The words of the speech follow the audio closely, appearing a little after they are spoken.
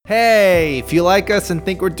Hey, if you like us and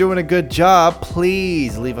think we're doing a good job,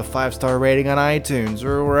 please leave a 5-star rating on iTunes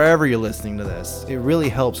or wherever you're listening to this. It really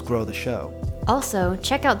helps grow the show. Also,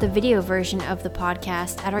 check out the video version of the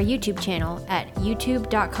podcast at our YouTube channel at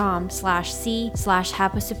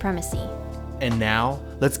youtube.com/c/HapaSupremacy. And now,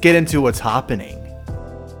 let's get into what's happening.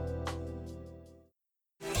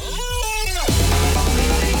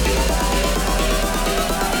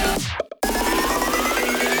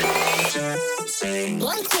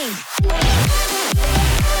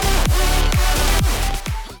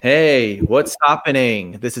 Hey, what's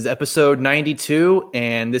happening? This is episode 92,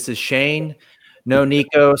 and this is Shane. No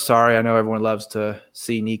Nico. Sorry, I know everyone loves to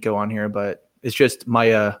see Nico on here, but it's just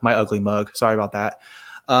my my ugly mug. Sorry about that.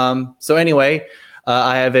 So anyway,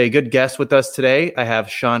 I have a good guest with us today. I have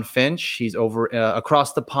Sean Finch. He's over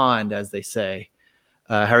across the pond, as they say.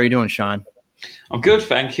 How are you doing, Sean? I'm good,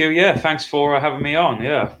 thank you. Yeah, thanks for having me on.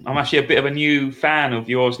 Yeah, I'm actually a bit of a new fan of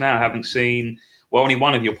yours now. I haven't seen only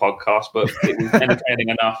one of your podcasts, but it was entertaining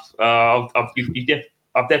enough. I've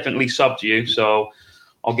definitely subbed you, so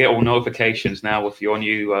I'll get all notifications now with your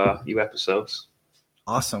new episodes.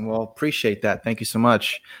 Awesome. Well, appreciate that. Thank you so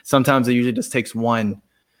much. Sometimes it usually just takes one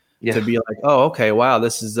to be like, oh, okay, wow,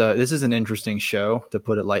 this is an interesting show, to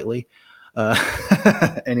put it lightly.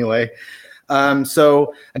 Anyway,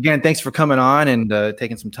 so again, thanks for coming on and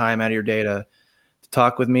taking some time out of your day to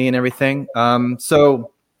talk with me and everything.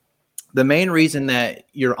 So the main reason that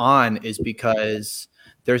you're on is because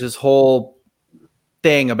there's this whole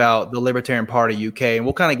thing about the Libertarian Party UK, and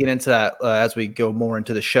we'll kind of get into that as we go more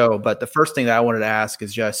into the show. But the first thing that I wanted to ask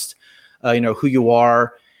is just, who you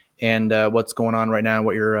are and what's going on right now, and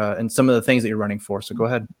what you're and some of the things that you're running for. So go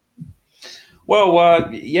ahead. Well, a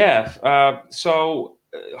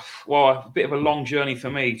bit of a long journey for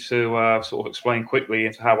me to sort of explain quickly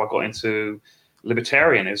into how I got into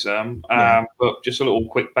libertarianism, but just a little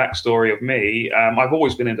quick backstory of me. I've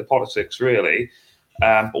always been into politics, really,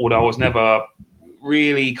 although I was never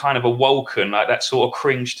really kind of awoken, like that sort of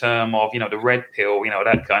cringe term of, the red pill,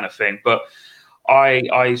 that kind of thing. But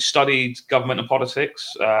I studied government and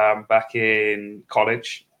politics back in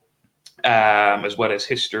college, as well as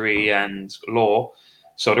history and law.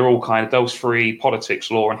 So they're all kind of those three: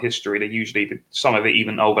 politics, law, and history. They usually, some of it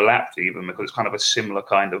even overlapped, even because it's kind of a similar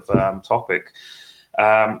kind of topic.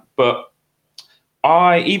 But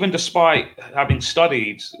even despite having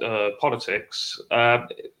studied politics,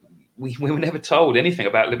 we were never told anything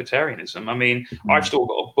about libertarianism. I mean, I've still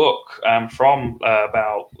got a book from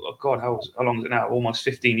about, how long is it now? Almost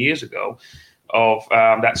 15 years ago, of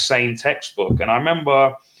that same textbook. And I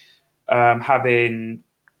remember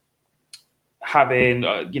having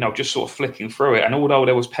just sort of flicking through it. And although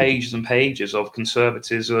there was pages and pages of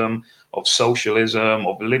conservatism, of socialism,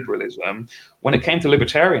 of liberalism, when it came to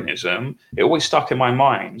libertarianism, it always stuck in my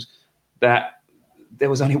mind that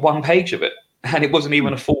there was only one page of it. And it wasn't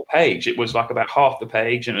even a full page. It was like about half the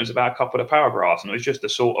page, and it was about a couple of paragraphs. And it was just a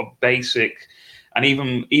sort of basic, and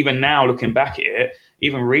even now looking back at it,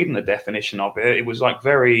 even reading the definition of it, it was like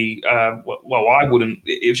very,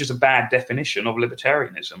 it was just a bad definition of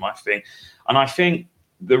libertarianism, I think. And I think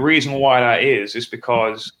the reason why that is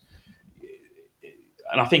because,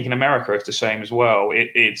 and I think in America it's the same as well,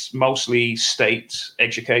 it's mostly state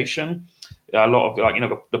education. A lot of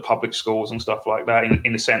the public schools and stuff like that,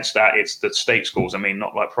 in the sense that it's the state schools,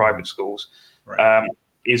 not like private schools. Right.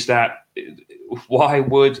 Is that why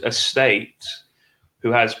would a state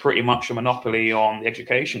who has pretty much a monopoly on the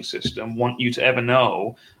education system want you to ever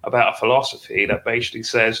know about a philosophy that basically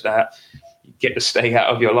says that you get to stay out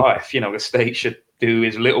of your life? The state should do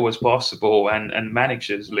as little as possible and manage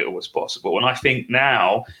as little as possible. And I think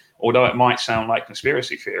now, although it might sound like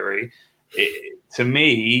conspiracy theory, to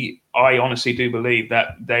me, I honestly do believe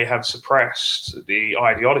that they have suppressed the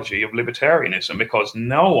ideology of libertarianism, because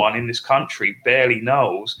no one in this country barely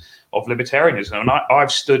knows of libertarianism. And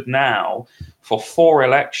I've stood now for 4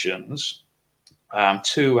 elections,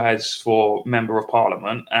 2 as for member of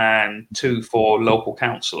parliament and 2 for local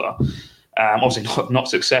councillor. Obviously not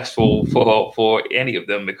successful for any of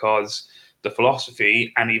them, because the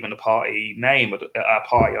philosophy and even the party name of the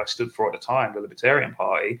party I stood for at the time, the Libertarian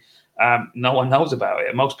Party, no one knows about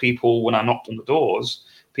it. Most people, when I knocked on the doors,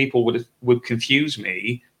 people would confuse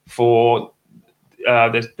me for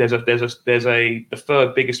the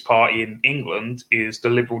third biggest party in England is the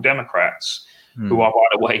Liberal Democrats, who are, by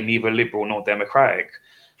the way, neither liberal nor democratic.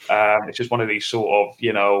 It's just one of these sort of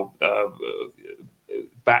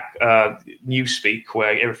back newspeak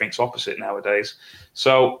where everything's opposite nowadays.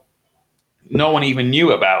 So no one even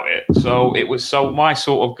knew about it. So my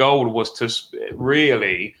sort of goal was to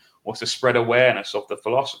spread awareness of the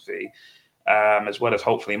philosophy. as well as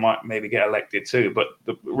hopefully might maybe get elected too. But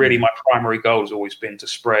really, my primary goal has always been to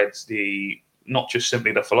spread not just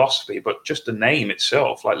simply the philosophy, but just the name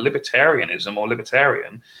itself. Like libertarianism or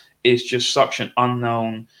libertarian is just such an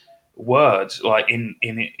unknown word, like in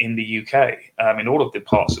the UK, in all of the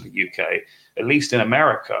parts of the UK, at least in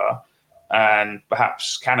America and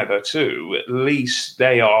perhaps Canada too. At least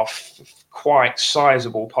they are quite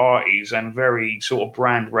sizable parties and very sort of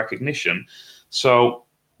brand recognition. So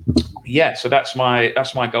yeah, so that's my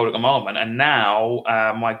goal at the moment. And now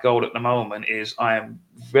my goal at the moment is I'm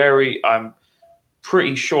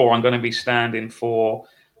pretty sure I'm going to be standing for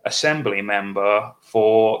assembly member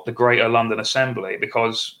for the Greater London Assembly,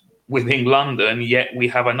 because within London, yet we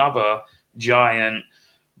have another giant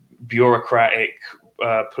bureaucratic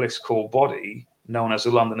political body known as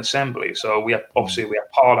the London Assembly. So we have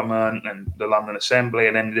Parliament and the London Assembly,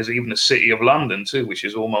 and then there's even the City of London too, which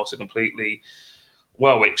is almost a completely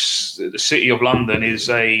the City of London is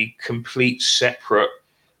a complete separate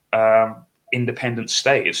independent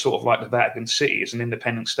state. It's sort of like the Vatican City. It's an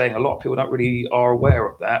independent state. A lot of people don't really are aware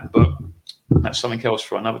of that, but that's something else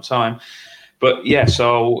for another time. But yeah,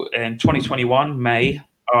 so in 2021 May,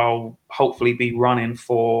 I'll hopefully be running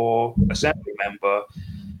for assembly member.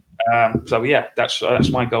 So yeah, that's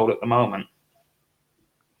my goal at the moment.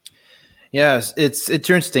 Yes, it's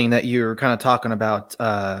interesting that you're kind of talking about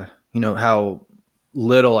how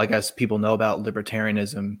little, I guess, people know about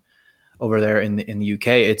libertarianism over there in the UK.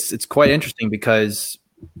 It's quite interesting because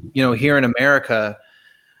here in America,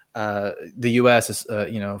 the US is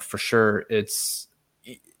for sure the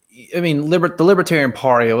Libertarian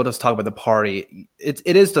Party. We'll just talk about the party.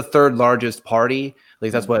 It is the third largest party, at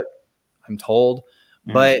least that's what I'm told.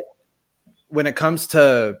 Mm-hmm. But when it comes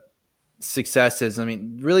to successes,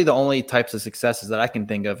 really the only types of successes that I can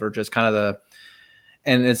think of are just kind of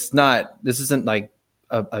this isn't like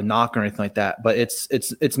a knock or anything like that, but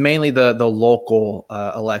it's mainly the local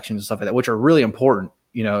elections and stuff like that, which are really important,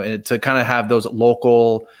 and to kind of have those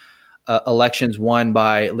local elections won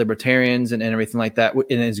by libertarians and everything like that, and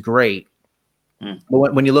it's great.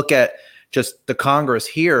 But when you look at just the Congress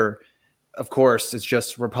here, of course, it's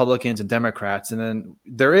just Republicans and Democrats, and then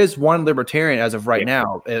there is one libertarian as of right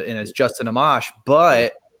now, and it's Justin Amash,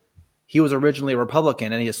 but he was originally a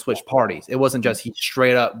Republican and he has switched parties. It wasn't just he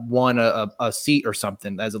straight up won a seat or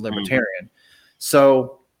something as a libertarian.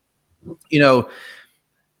 So,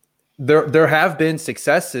 there have been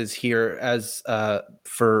successes here as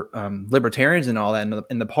for libertarians and all that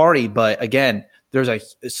in the party, but again,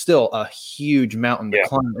 there's still a huge mountain to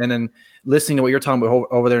climb. And then listening to what you're talking about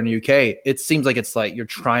over there in the UK, it seems like it's like you're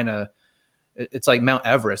trying to. It's like Mount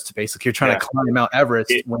Everest, basically. You're trying to climb Mount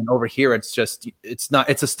Everest when over here it's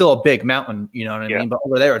still a big mountain, you know what I mean? But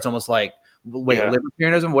over there, it's almost like, wait,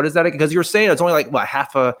 libertarianism? What is that? Because you're saying it's only like what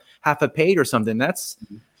half a page or something. That's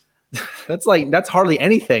hardly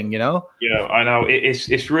anything, Yeah, I know.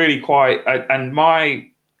 It's really quite, and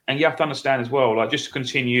you have to understand as well, like just to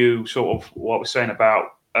continue sort of what I was saying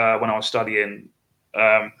about when I was studying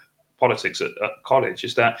politics at college,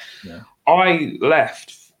 is that I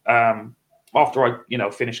left. After I,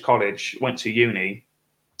 finished college, went to uni,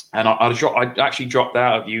 and I actually dropped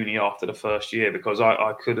out of uni after the first year because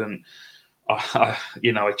I couldn't,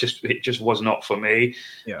 it just was not for me.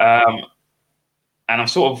 Yeah. And I'm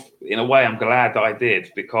sort of, in a way, I'm glad that I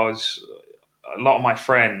did, because a lot of my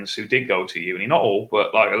friends who did go to uni, not all,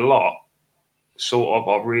 but like a lot, sort of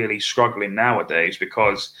are really struggling nowadays,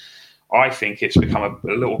 because I think it's become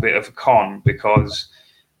a little bit of a con, because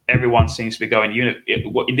everyone seems to be going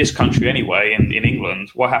in this country anyway. In England,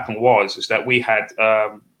 what happened is that we had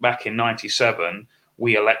back in '97,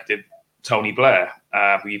 we elected Tony Blair,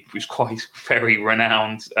 who was quite very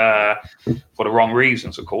renowned for the wrong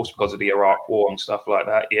reasons, of course, because of the Iraq War and stuff like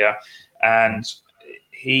that. Yeah, and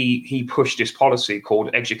he pushed this policy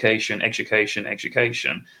called education,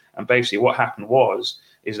 and basically what happened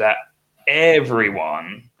is that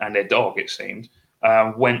everyone and their dog, it seemed,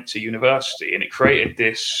 went to university, and it created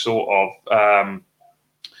this sort of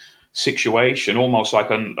situation, almost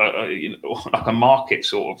like a market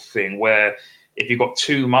sort of thing, where if you got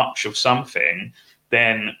too much of something,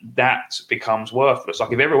 then that becomes worthless.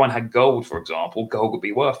 Like if everyone had gold, for example, gold would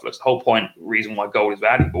be worthless. The whole reason why gold is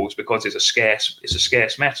valuable is because it's a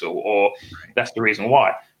scarce metal, or that's the reason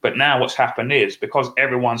why. But now what's happened is, because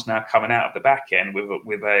everyone's now coming out of the back end with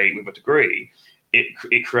a degree,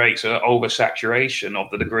 it creates an oversaturation of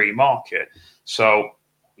the degree market. So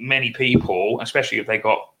many people, especially if they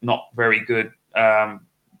got not very good,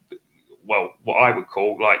 what I would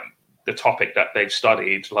call like the topic that they've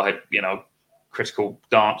studied, like, critical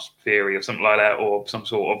dance theory or something like that, or some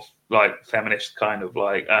sort of like feminist kind of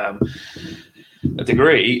like a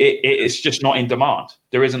degree, it's just not in demand.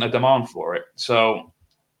 There isn't a demand for it. So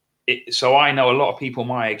I know a lot of people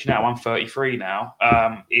my age now, I'm 33 now,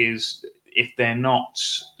 is if they're not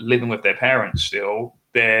living with their parents still,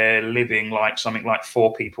 they're living like something like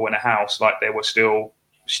 4 people in a house, like they were still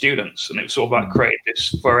students. And it sort of like created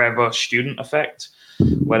this forever student effect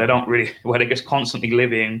where they're just constantly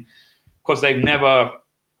living, because they've never,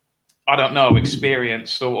 I don't know,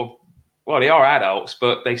 experienced sort of, well, they are adults,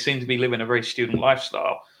 but they seem to be living a very student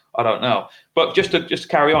lifestyle. I don't know. But just to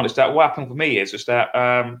carry on, is that what happened for me is that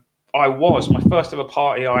my first ever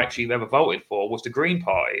party I actually ever voted for was the Green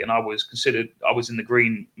Party. And I was in the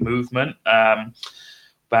Green movement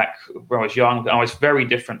back when I was young. I was a very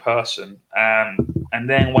different person. And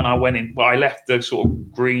then when I went in, I left the sort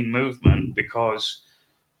of Green movement because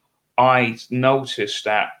I noticed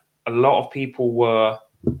that a lot of people were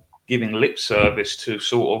giving lip service to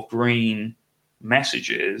sort of green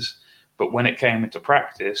messages, but when it came into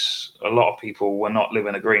practice, a lot of people were not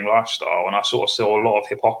living a green lifestyle, and I sort of saw a lot of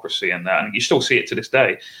hypocrisy in that, and you still see it to this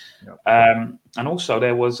day. Yep. And also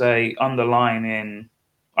there was a underlying,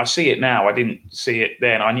 I see it now, I didn't see it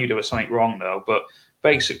then, I knew there was something wrong though, but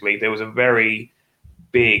basically there was a very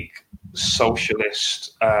big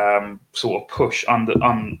socialist sort of push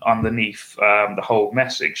underneath the whole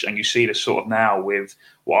message, and you see this sort of now with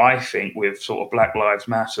what I think with sort of Black Lives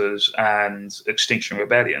Matters and Extinction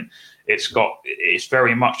Rebellion. It's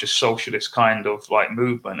very much a socialist kind of like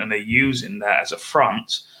movement, and they're using that as a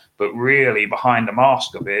front, but really behind the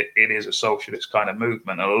mask of it is a socialist kind of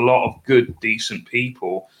movement, and a lot of good decent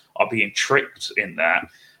people are being tricked in that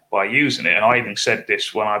by using it. And I even said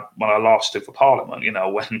this when I last stood for Parliament, you know,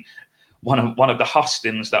 when one of the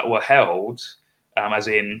hustings that were held, as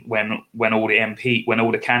in when all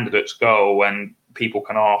the candidates go and people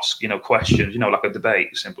can ask, you know, questions, you know, like a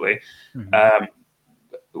debate simply. Mm-hmm.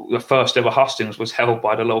 The first ever hustings was held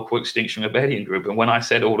by the local Extinction Rebellion group. And when I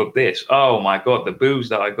said all of this, oh my God, the boos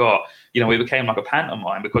that I got, you know, it became like a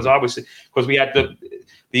pantomime, because we had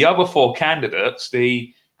the other 4 candidates,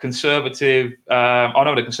 the Conservative,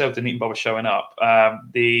 the Conservative didn't even bother showing up.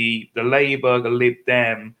 The Labour, the Lib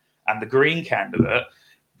Dem, and the Green candidate,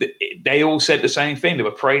 they all said the same thing. They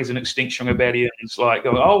were praising Extinction Rebellions, like,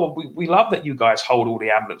 oh, we love that you guys hold all the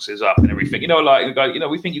ambulances up and everything. You know, like, you know,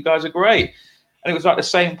 we think you guys are great. And it was like the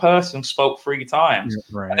same person spoke 3 times.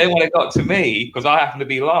 Yeah, right. And then when it got to me, because I happened to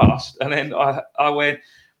be last, and then I went,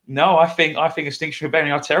 no, I think Extinction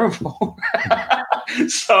Rebellion are terrible.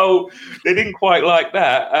 So they didn't quite like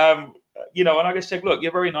that. You know, and I just said, look,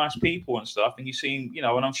 you're very nice people and stuff, and you seem, you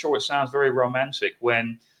know, and I'm sure it sounds very romantic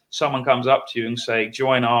when someone comes up to you and say,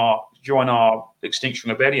 join our Extinction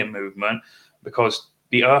Rebellion movement because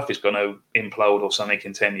the earth is going to implode or something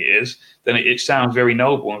in 10 years, then it sounds very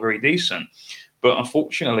noble and very decent. But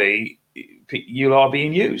unfortunately, you are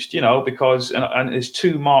being used, you know, because, and there's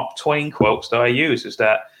 2 Mark Twain quotes that I use, is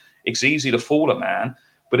that it's easy to fool a man,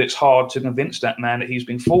 but it's hard to convince that man that he's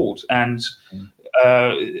been fooled. And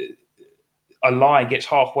a lie gets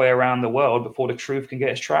halfway around the world before the truth can get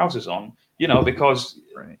its trousers on, you know, because,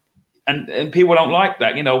 right. And people don't like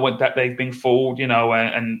that, you know, that they've been fooled, you know,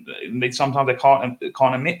 and sometimes they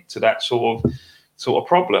can't admit to that sort of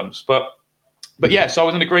problems. But yeah, so I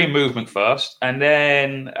was in the Green movement first, and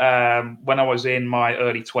then when I was in my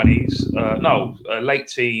late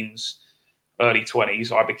teens, early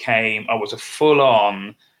 20s, I was a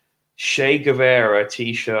full-on Che Guevara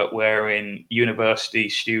t-shirt wearing university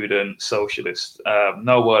student socialist.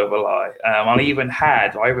 No word of a lie.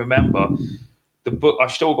 I remember the book. I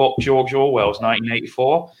still got George Orwell's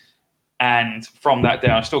 1984, and from that day,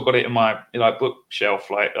 I still got it in my bookshelf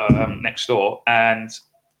next door, and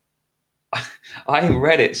I haven't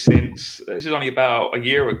read it since, this is only about a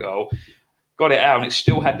year ago, got it out, and it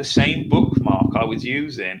still had the same bookmark I was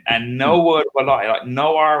using, and no word of a lie, like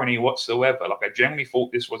no irony whatsoever. Like, I generally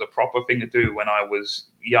thought this was a proper thing to do when I was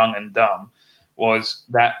young and dumb, was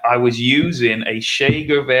that I was using a Che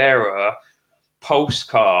Guevara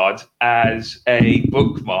postcard as a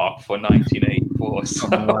bookmark for 1984. So,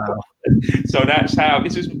 wow. So that's how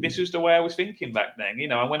this is the way I was thinking back then, you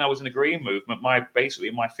know. And when I was in the Green movement, my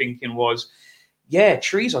thinking was, yeah,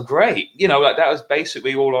 trees are great, you know. Like, that was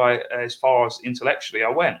basically all as far as intellectually I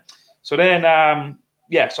went. So then,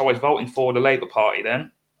 so I was voting for the Labour Party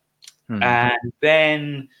then, and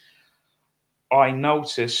then I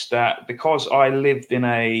noticed that because I lived in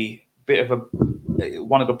a bit of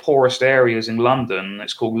one of the poorest areas in London,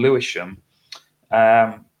 it's called Lewisham,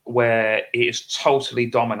 where it is totally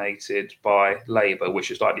dominated by Labour,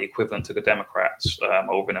 which is like the equivalent to the Democrats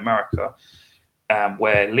over in America.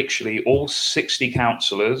 where literally all 60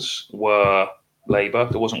 councillors were Labour.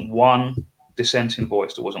 There wasn't one dissenting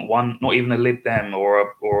voice. There wasn't one, not even a Lib Dem or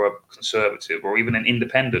a Conservative or even an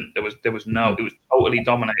Independent. There was no. It was totally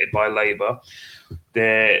dominated by Labour.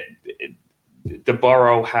 The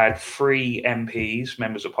borough had 3 MPs,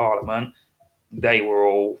 members of Parliament. They were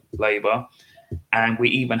all Labour, and we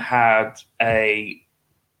even had a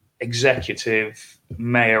executive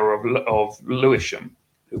mayor of Lewisham,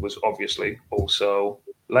 who was obviously also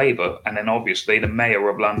Labour, and then obviously the mayor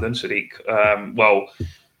of London, Sadiq.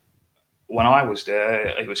 When I was there,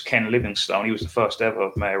 it was Ken Livingstone. He was the first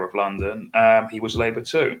ever mayor of London. He was Labour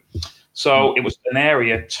too. So it was an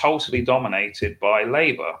area totally dominated by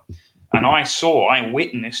Labour. And I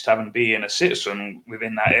witnessed, having been a citizen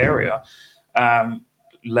within that area,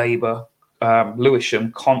 Labour,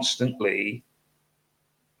 Lewisham constantly,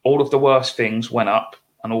 all of the worst things went up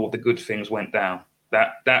and all of the good things went down.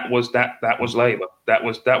 That was Labour. That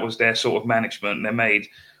was their sort of management.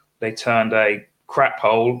 They turned a crap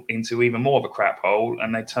hole into even more of a crap hole,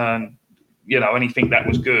 and they turned, anything that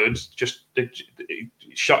was good, just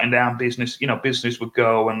shutting down business. Business would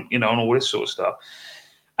go and all this sort of stuff.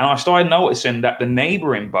 And I started noticing that the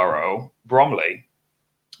neighbouring borough, Bromley,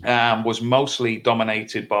 was mostly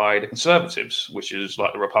dominated by the Conservatives, which is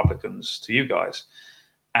like the Republicans to you guys.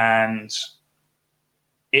 And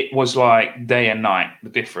it was like day and night, the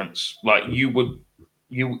difference. Like you would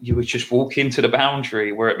just walk into the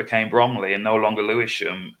boundary where it became Bromley and no longer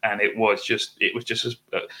Lewisham, and it was just as.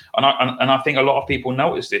 And I think a lot of people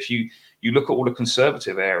notice this. You look at all the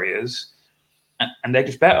Conservative areas, and they're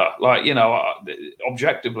just better. Like,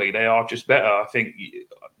 objectively, they are just better. I think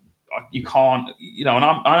you can't, and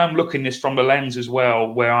I'm looking this from the lens as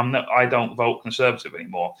well, where I don't vote Conservative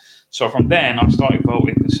anymore. So from then, I started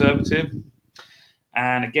voting Conservative,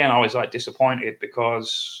 and again, I was like disappointed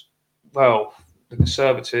because, well, the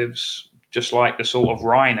Conservatives, just like the sort of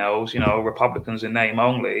rhinos, Republicans in name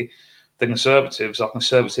only, the Conservatives are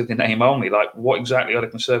Conservative in name only. Like, what exactly are the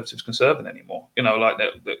Conservatives conserving anymore?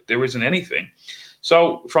 There isn't anything.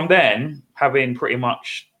 So from then, having pretty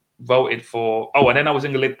much voted for, and then I was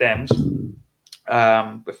in the Lib Dems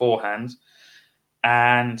beforehand.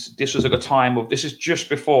 And this was at the time of, this is just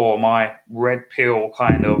before my red pill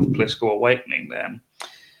kind of political awakening then.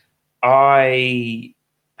 I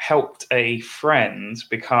helped a friend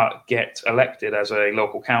get elected as a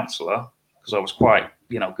local councillor because I was quite,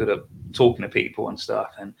 good at talking to people and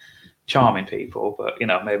stuff and charming people, but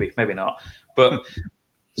maybe not. But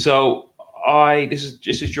so this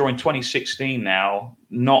is during 2016 now,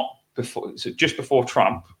 not before, so just before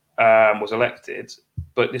Trump was elected,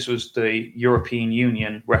 but this was the European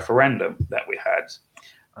Union referendum that we had.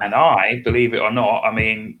 And I, believe it or not, I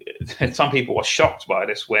mean, some people were shocked by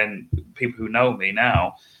this when people who know me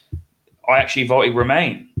now, I actually voted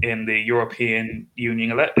Remain in the European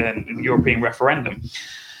Union European referendum.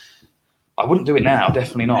 I wouldn't do it now,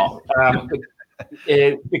 definitely not,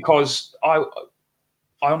 because I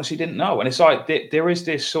honestly didn't know. And it's like there is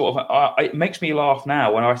this sort of it makes me laugh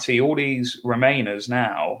now when I see all these Remainers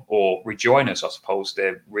now, or Rejoiners, I suppose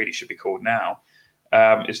they really should be called now.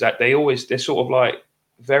 Is that they're sort of like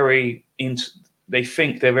they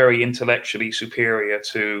think they're very intellectually superior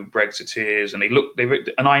to Brexiteers, and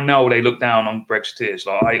and I know they look down on Brexiteers.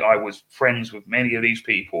 Like I was friends with many of these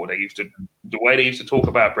people. The way they used to talk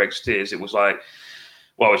about Brexiteers, it was like,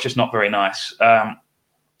 well, it's just not very nice.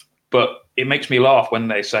 But it makes me laugh when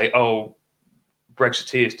they say, oh,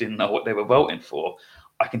 Brexiteers didn't know what they were voting for.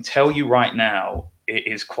 I can tell you right now, it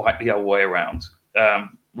is quite the other way around.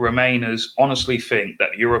 Remainers honestly think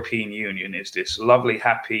that the European Union is this lovely,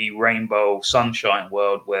 happy, rainbow, sunshine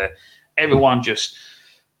world where everyone just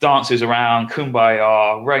dances around,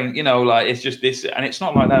 kumbaya, rain, like it's just this, and it's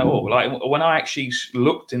not like that at all. Like when I actually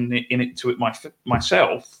looked into it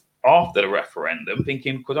myself after the referendum,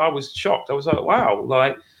 thinking, because I was shocked, I was like, wow,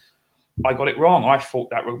 like I got it wrong. I thought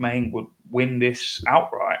that Remain would win this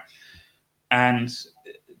outright, and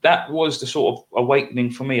that was the sort of awakening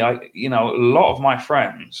for me. A lot of my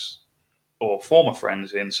friends, or former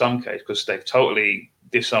friends in some cases, because they've totally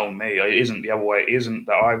disowned me. It isn't the other way. It isn't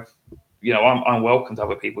that I'm welcome to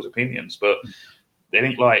other people's opinions, but they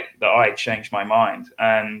didn't like that I changed my mind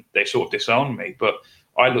and they sort of disowned me. But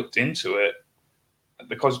I looked into it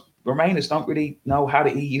because Remainers don't really know how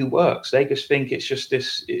the EU works. They just think it's just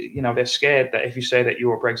this, they're scared that if you say that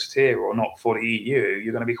you're a Brexiteer or not for the EU,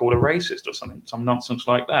 you're going to be called a racist or something, some nonsense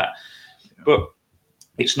like that. Yeah. But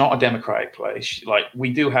it's not a democratic place. Like,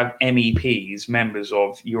 we do have MEPs, members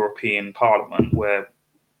of European Parliament, where,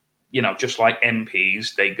 just like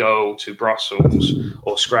MPs, they go to Brussels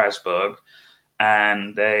or Strasbourg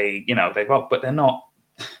and they vote, but they're not.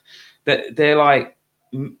 They're like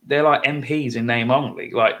MPs in name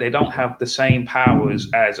only. Like, they don't have the same powers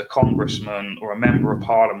as a congressman or a member of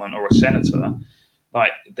parliament or a senator.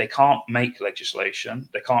 Like, they can't make legislation.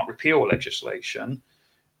 They can't repeal legislation.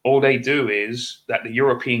 All they do is that the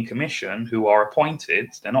European Commission, who are appointed,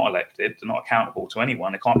 they're not elected, they're not accountable to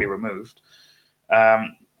anyone, they can't be removed.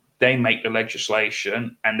 They make the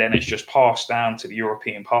legislation, and then it's just passed down to the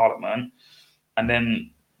European Parliament. And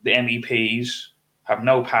then the MEPs have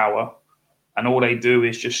no power. And all they do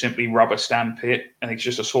is just simply rubber stamp it. And it's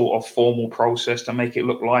just a sort of formal process to make it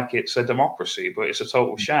look like it's a democracy, but it's a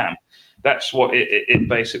total sham. That's what it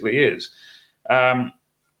basically is.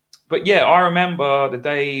 But yeah, I remember the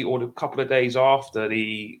day or the couple of days after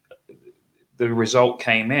the result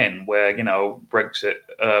came in, where, Brexit,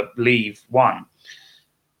 Leave won.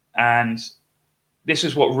 And this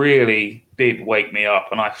is what really did wake me up.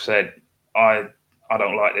 And I said, I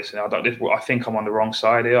don't like this. I think I'm on the wrong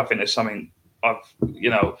side here. I think there's something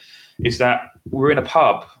is that we're in a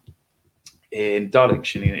pub in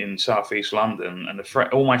Dulwich in southeast London, and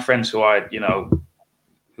all my friends who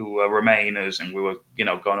who were Remainers, and we were,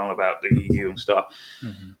 going on about the EU and stuff.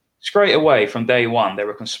 Mm-hmm. Straight away from day one, they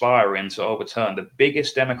were conspiring to overturn the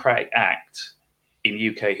biggest democratic act in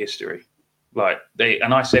UK history.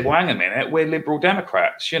 And I said, well, hang a minute, we're Liberal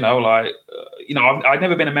Democrats, I'd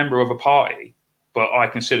never been a member of a party, but I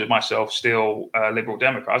considered myself still a Liberal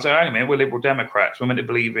Democrat. I said, hang a minute, we're Liberal Democrats. We're meant to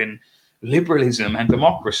believe in liberalism and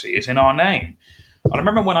democracy. It's in our name. I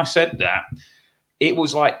remember when I said that, it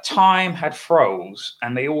was like time had froze,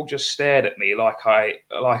 and they all just stared at me like I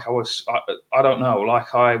was, I don't know,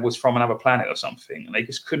 like I was from another planet or something, and they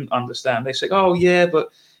just couldn't understand. They said, oh yeah, but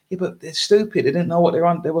they're stupid. They didn't know what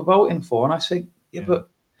they were voting for. And I said, but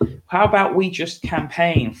how about we just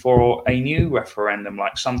campaign for a new referendum,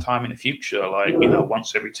 like sometime in the future, like,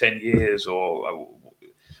 once every 10 years or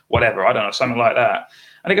whatever, I don't know, something like that.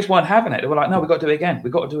 And they just weren't having it. They were like, no, we've got to do it again.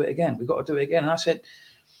 We've got to do it again. We've got to do it again. And I said,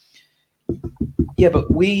 yeah, but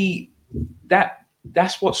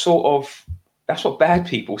that's what bad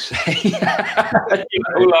people say.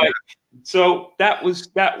 So that was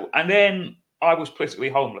that. And then I was politically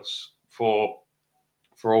homeless for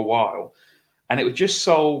a while. And it was just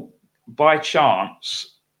so by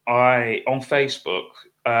chance, on Facebook,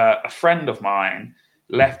 a friend of mine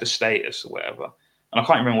left a status or whatever. And I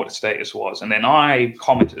can't remember what the status was. And then I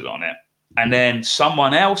commented on it. And then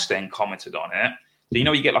someone else then commented on it. So,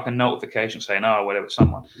 you get like a notification saying, oh, whatever,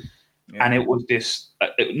 someone. Yeah. And it was this,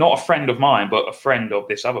 not a friend of mine, but a friend of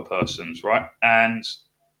this other person's, right? And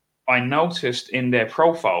I noticed in their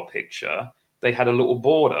profile picture, they had a little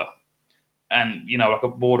border. And, like a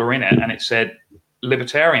border in it. And it said,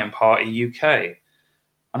 Libertarian Party UK.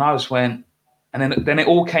 And I just went, and then it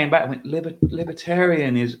all came back. I went,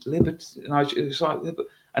 libertarian is liberty. And it was like,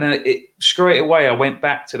 and then it straight away, I went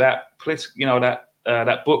back to that political,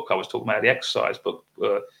 that book I was talking about, the exercise book.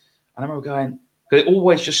 And I remember going, because it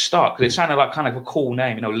always just stuck, because it sounded like kind of a cool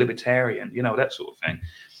name, libertarian, that sort of thing.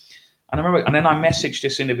 And I remember, and then I messaged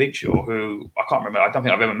this individual who I can't remember. I don't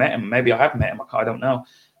think I've ever met him. Maybe I have met him. I don't know.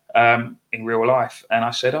 In real life. And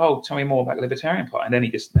I said, oh, tell me more about the Libertarian Party. And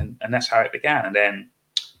then and that's how it began. And then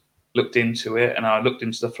looked into it, and I looked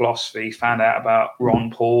into the philosophy, found out about Ron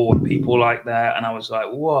Paul and people like that. And I was like,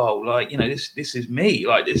 whoa, like, this is me.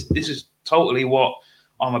 Like this is totally what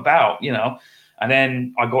I'm about, And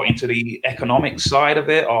then I got into the economic side of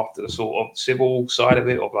it after the sort of civil side of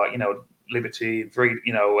it, of like, liberty,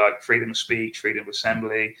 freedom of speech, freedom of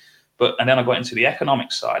assembly. And then I got into the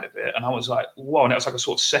economic side of it, and I was like, whoa, and that was like a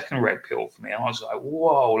sort of second red pill for me. And I was like,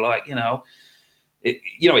 whoa, like,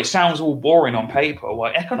 it sounds all boring on paper,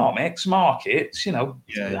 like economics, markets,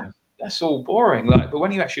 that's all boring. Like, but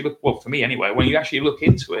when you actually look, well, for me anyway, when you actually look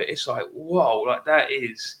into it, it's like, whoa, like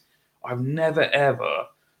I've never ever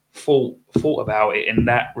thought about it in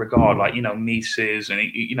that regard, like, Mises, and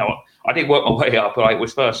I did work my way up. Like, it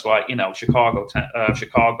was first like, Chicago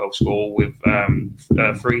school with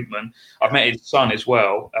Friedman. I've met his son as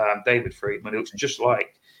well, David Friedman. It looks just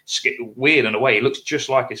like, weird in a way, he looks just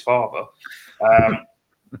like his father,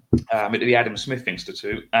 at the Adam Smith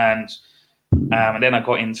Institute. And then I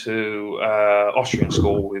got into Austrian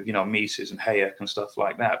school with Mises and Hayek and stuff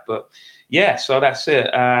like that. But yeah, so that's it.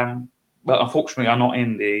 But unfortunately, I'm not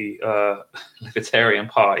in the Libertarian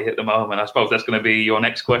Party at the moment. I suppose that's going to be your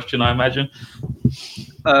next question, I imagine.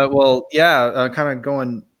 Well, yeah, kind of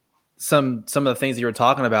going some of the things that you were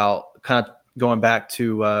talking about, kind of going back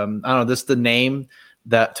to, I don't know, the name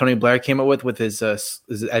that Tony Blair came up with his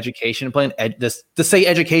education plan. Just say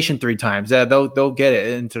education 3 times. They'll get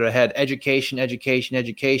it into their head. Education, education,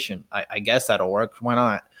 education. I guess that'll work. Why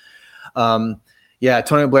not?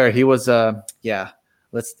 Tony Blair. He was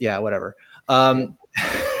whatever.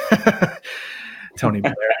 Tony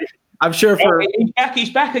Blair. I'm sure he's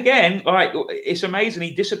back again. Like, it's amazing. He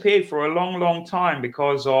disappeared for a long, long time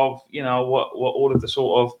because of what all of the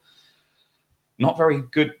sort of not very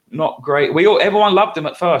good, not great. Everyone loved him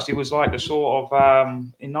at first. He was like the sort of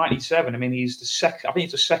in '97. I mean, he's the second. I think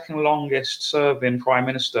he's the second longest serving prime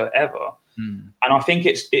minister ever. And I think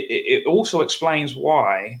it also explains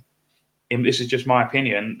why. And this is just my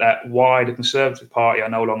opinion, that why the Conservative Party are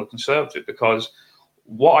no longer Conservative, because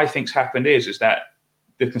what I think's happened is that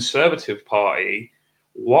the Conservative Party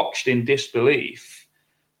watched in disbelief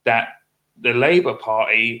that the Labour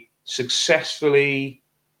Party successfully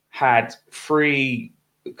had 3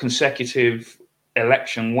 consecutive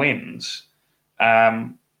election wins,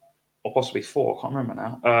 or possibly 4, I can't remember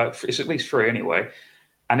now. It's at least 3 anyway.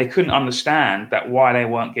 And they couldn't understand why they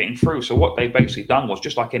weren't getting through. So what they basically done was,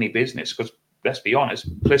 just like any business, because let's be honest,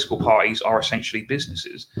 political parties are essentially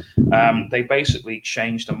businesses. They basically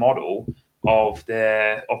changed the model of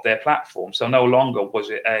their platform. So no longer was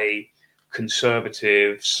it a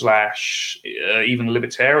conservative / even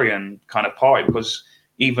libertarian kind of party, because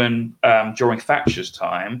even during Thatcher's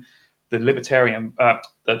time, the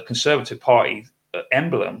Conservative Party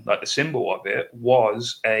emblem, like the symbol of it,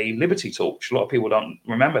 was a liberty torch. A lot of people don't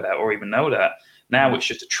remember that or even know that. Now it's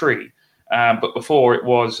just a tree. But before it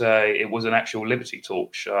was an actual liberty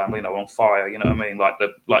torch, on fire. You know what I mean? Like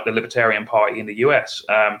the Libertarian Party in the US,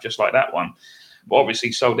 just like that one. But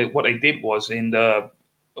obviously, what they did was, in the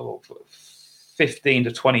 15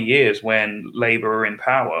 to 20 years when Labour were in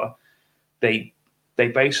power, they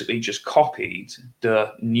basically just copied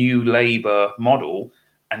the new Labour model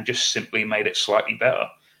and just simply made it slightly better.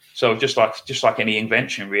 So just like any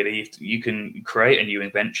invention, really, you can create a new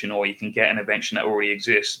invention, or you can get an invention that already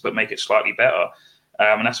exists but make it slightly better.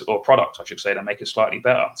 And that's, or product, I should say, to make it slightly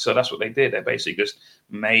better. So that's what they did. They basically just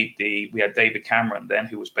made we had David Cameron then,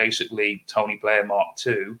 who was basically Tony Blair Mark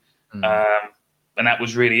II. And that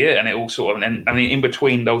was really it. And it all sort of, and in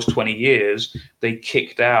between those 20 years, they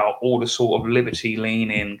kicked out all the sort of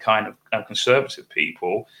liberty-leaning kind of conservative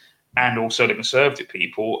people, and also the conservative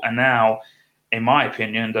people. And now, in my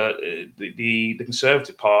opinion, the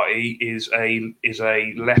Conservative Party is a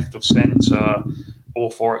left of centre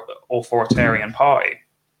authoritarian party,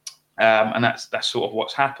 and that's sort of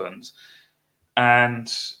what's happened.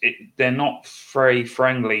 And they're not very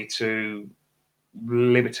friendly to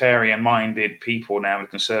libertarian-minded people now in the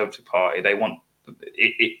Conservative Party. They want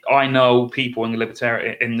it. I know people in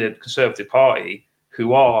the Conservative Party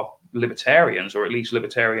who are libertarians, or at least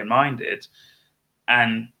libertarian-minded,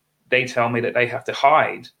 and they tell me that they have to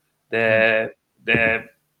hide their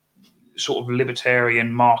sort of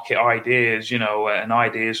libertarian market ideas, and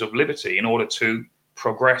ideas of liberty, in order to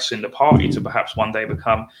progress in the party to perhaps one day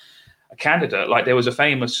become a candidate. Like, there was a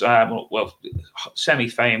famous,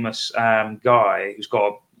 semi-famous guy who's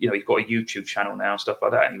got, he's got a YouTube channel now and stuff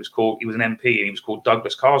like that. And he was an MP, and he was called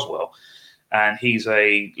Douglas Carswell, and he's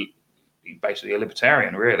basically a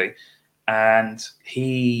libertarian, really. And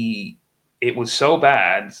it was so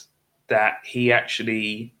bad that he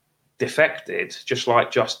actually defected, just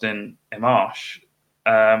like Justin Amash,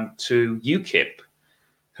 to UKIP,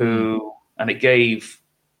 and it gave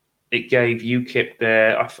UKIP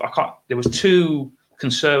there was 2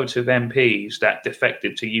 Conservative MPs that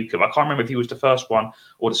defected to UKIP. I can't remember if he was the first one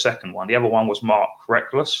or the second one. The other one was Mark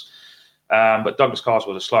Reckless, but Douglas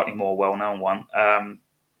Carswell was a slightly more well-known one.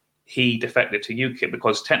 He defected to UKIP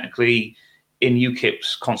because technically, in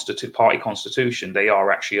UKIP's party constitution, they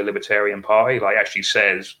are actually a libertarian party. Like, it actually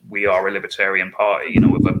says we are a libertarian party,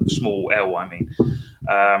 with a small L, I mean.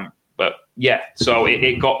 But yeah, so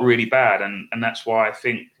it got really bad. And that's why I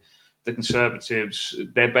think the Conservatives,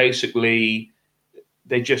 they're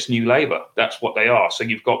just New Labour. That's what they are. So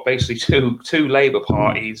you've got basically two Labour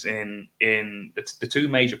parties in the 2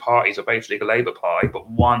 major parties are basically the Labour Party, but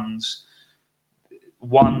one's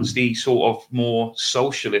the sort of more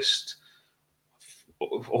socialist,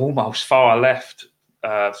 almost far left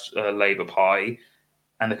Labour Party,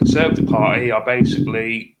 and the Conservative Party are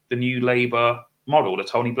basically the New Labour model, the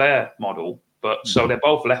Tony Blair model. But so they're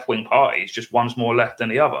both left-wing parties, just one's more left than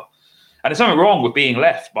the other. And there's nothing wrong with being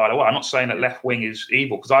left, by the way. I'm not saying that left-wing is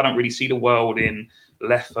evil, because I don't really see the world in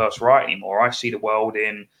left versus right anymore. I see the world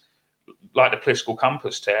in, like, the political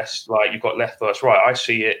compass test, like, you've got left versus right. I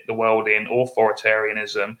see the world in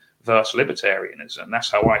authoritarianism versus libertarianism.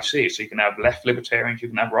 That's how I see it. So you can have left libertarians, you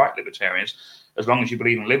can have right libertarians. as long as you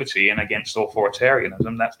believe in liberty and against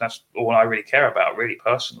authoritarianism, that's all I really care about, really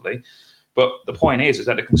personally. But the point is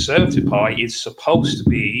that the Conservative Party is supposed to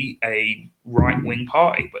be a right-wing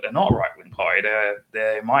party, but they're not a right-wing party.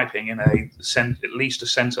 They're in my opinion, at least a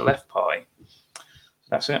centre-left party.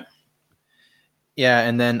 That's it. Yeah,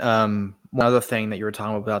 and then one other thing that you were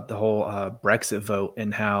talking about, the whole Brexit vote,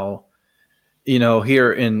 and how,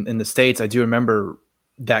 here in the States, I do remember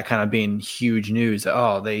that kind of being huge news.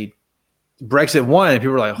 Oh, Brexit won, and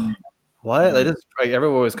people were like, what?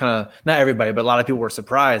 Everyone was kind of, not everybody, but a lot of people were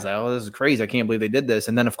surprised. Like, oh, this is crazy. I can't believe they did this.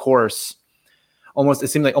 And then, of course, it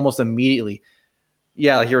seemed like almost immediately,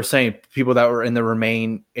 yeah, like you were saying, people that were in the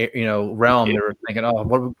Remain, realm, they were thinking, oh,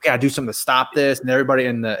 we got to do something to stop this. And everybody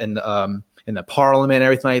in the parliament and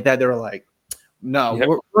everything like that, they were like,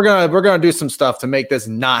 no, we're gonna do some stuff to make this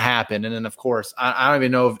not happen. And then, of course, I don't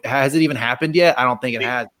even know has it even happened yet. I don't think it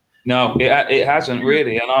has. No, it hasn't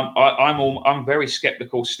really, and I'm very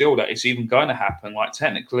skeptical still that it's even going to happen. Like,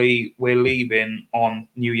 technically, we're leaving on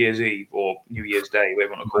New Year's Eve or New Year's Day,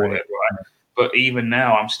 whatever you want to call it, right? But even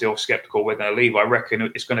now, I'm still skeptical we're going to leave. I reckon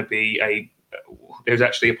it's going to be there's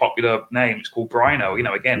actually a popular name. It's called Brino.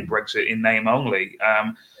 Again, Brexit in name only,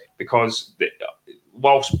 because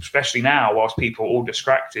especially now, whilst people are all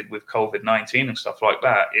distracted with COVID-19 and stuff like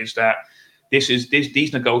that, is that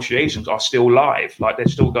these negotiations are still live, like they're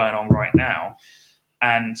still going on right now.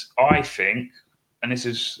 And I think, and this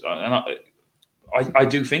is, I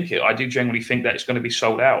do genuinely think that it's going to be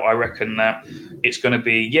sold out. I reckon that it's going to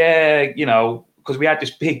be, because we had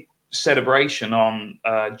this big celebration on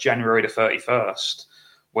January the 31st,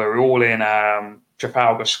 where we're all in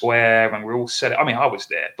Trafalgar Square and we're all set. I mean, I was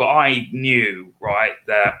there, but I knew, right,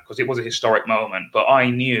 that because it was a historic moment, but I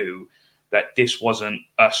knew that this wasn't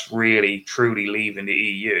us really truly leaving the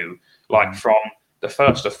EU. Like, from the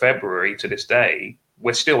 1st of February to this day,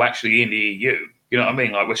 we're still actually in the EU. You know what I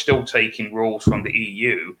mean? Like, we're still taking rules from the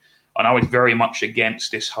EU. And I was very much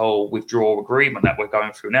against this whole withdrawal agreement that we're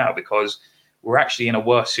going through now, because we're actually in a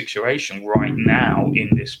worse situation right now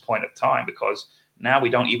in this point of time, because now we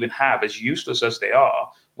don't even have, as useless as they are,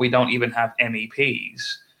 we don't even have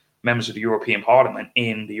MEPs, members of the European Parliament,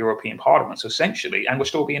 in the European Parliament. So essentially, and we're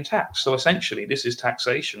still being taxed. So essentially, this is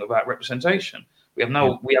taxation without representation. We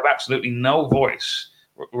have absolutely no voice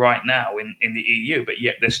right now in the EU, but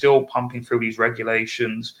yet they're still pumping through these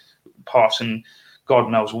regulations, passing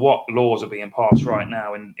God knows what laws are being passed right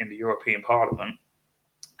now in the European Parliament.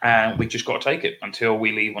 And we just got to take it until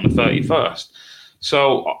we leave on the 31st.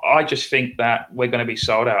 So I just think that we're going to be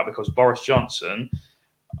sold out, because Boris Johnson,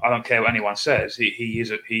 I don't care what anyone says, he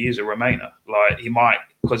is a Remainer. Like, he might,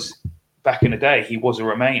 because back in the day he was a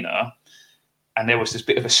Remainer, and there was this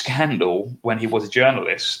bit of a scandal when he was a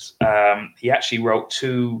journalist. He actually wrote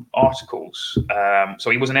 2 articles. So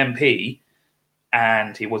he was an MP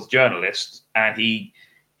and he was a journalist, and we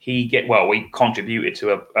contributed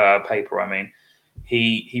to a paper. I mean,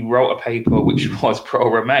 he wrote a paper which was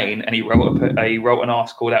pro-Remain, and he wrote an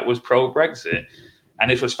article that was pro-Brexit. And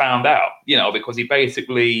this was found out, because he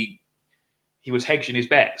was hedging his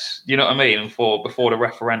bets, you know what I mean? Before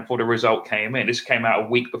the result came in. This came out a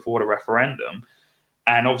week before the referendum.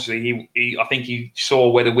 And obviously I think he saw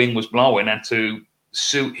where the wind was blowing, and to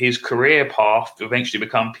suit his career path to eventually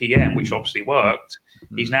become PM, which obviously worked,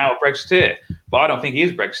 he's now a Brexiteer. But I don't think he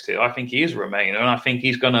is Brexiteer. I think he is a Remainer, and I think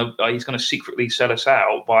he's gonna secretly sell us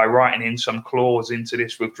out by writing in some clause into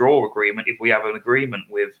this withdrawal agreement if we have an agreement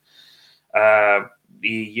with the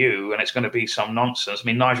EU, and it's going to be some nonsense. I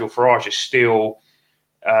mean, Nigel Farage is still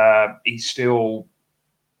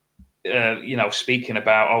speaking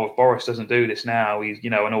about, if Boris doesn't do this now, he's,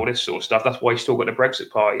 and all this sort of stuff. That's why he's still got the Brexit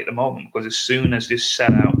Party at the moment, because as soon as this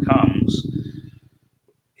sellout comes,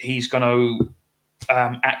 he's going to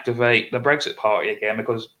activate the Brexit Party again,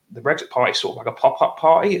 because the Brexit Party is sort of like a pop-up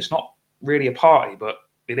party. It's not really a party, but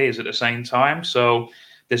it is at the same time. So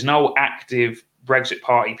there's no active Brexit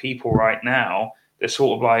Party people right now. They're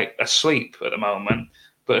sort of like asleep at the moment.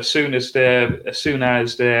 But as soon as there's a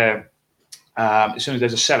sellout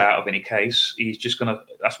of any case, he's just gonna.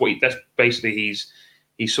 That's basically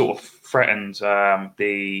he's sort of threatened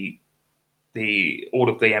the all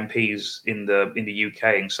of the MPs in the UK,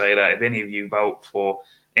 and say that if any of you vote for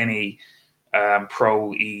any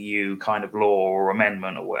pro EU kind of law or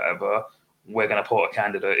amendment or whatever, we're going to put a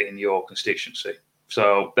candidate in your constituency.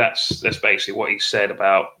 So that's basically what he said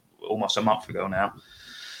about almost a month ago now.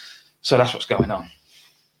 So that's what's going on.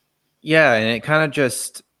 Yeah, and it kind of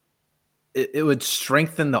just it would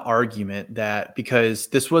strengthen the argument that, because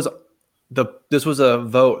this was a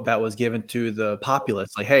vote that was given to the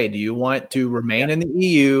populace, like, hey, do you want to remain in the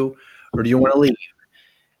EU or do you want to leave?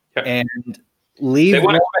 Yeah. And leave. They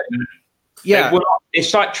weren't expecting it. Yeah,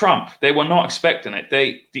 it's like Trump. They were not expecting it.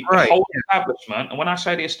 The whole establishment, and when I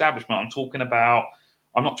say the establishment, I'm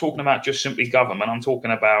not talking about just simply government. I'm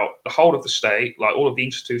talking about the whole of the state, like all of the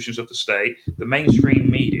institutions of the state, the mainstream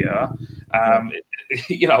media,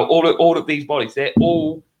 all of these bodies. They're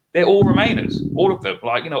all Remainers, all of them.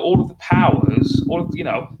 Like, all of the powers,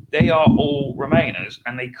 they are all Remainers,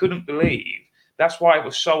 and they couldn't believe. That's why it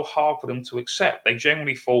was so hard for them to accept. They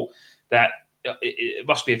genuinely thought that it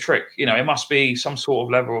must be a trick. It must be some sort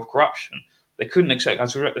of level of corruption. They couldn't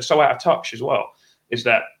accept. They're so out of touch as well. Is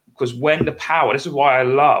that because when the power? This is why I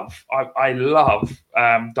love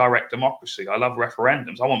direct democracy. I love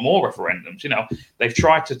referendums. I want more referendums. They've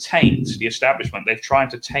tried to taint the establishment. They've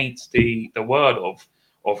tried to taint the word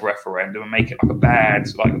of referendum and make it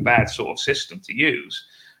like a bad sort of system to use.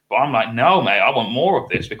 But I'm like, no, mate, I want more of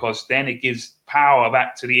this, because then it gives power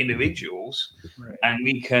back to the individuals, right. And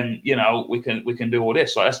we can do all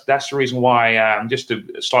this. So that's the reason why, just to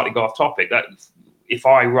slightly go off topic, that if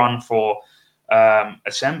I run for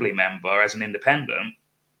assembly member as an independent,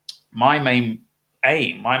 my main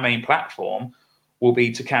aim, my main platform will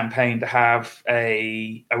be to campaign to have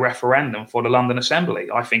a referendum for the London Assembly.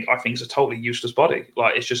 I think it's a totally useless body.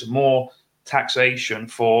 Like, it's just more taxation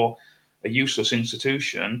for a useless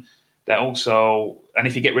institution. That also, and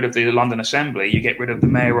if you get rid of the London Assembly, you get rid of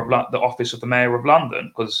the office of the Mayor of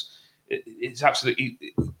London, because it's absolutely,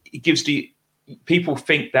 it gives people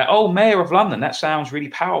think that, oh, Mayor of London, that sounds really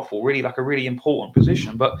powerful, really like a really important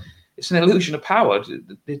position, but it's an illusion of power.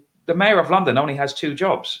 The Mayor of London only has two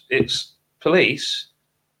jobs. It's police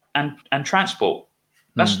and transport.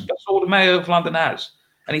 That's all the Mayor of London has.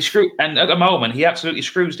 And and at the moment, he absolutely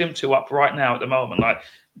screws them two up right now at the moment. Like,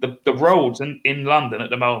 the roads in London at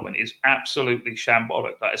the moment is absolutely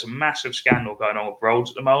shambolic. Like, there's a massive scandal going on with roads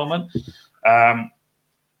at the moment.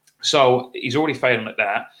 So he's already failing at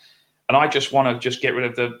that. And I just want to get rid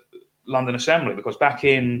of the London Assembly, because back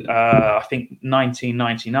in, I think,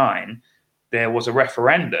 1999, there was a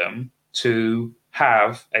referendum to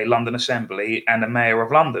have a London Assembly and a Mayor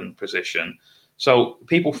of London position. So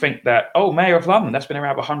people think that, oh, Mayor of London, that's been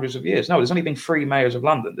around for hundreds of years. No, there's only been 3 mayors of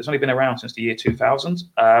London. There's only been around since the year 2000.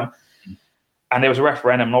 And there was a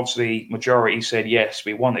referendum, and obviously majority said, yes,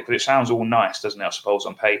 we want it, because it sounds all nice, doesn't it, I suppose,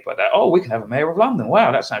 on paper, that, oh, we can have a Mayor of London.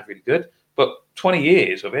 Wow, that sounds really good. But 20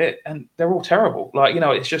 years of it, and they're all terrible. Like,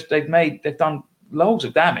 it's just, they've done loads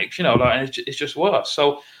of damage, and it's just worse.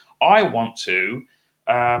 So I want to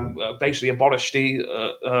basically abolish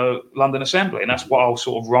the London Assembly, and that's what I'll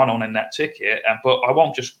sort of run on in that ticket. But I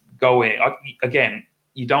won't just go in. Again,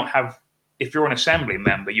 you don't have, if you're an assembly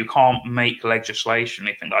member, you can't make legislation,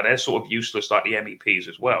 anything like that. They're sort of useless, like the MEPs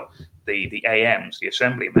as well, the AMs, the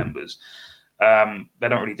assembly members. They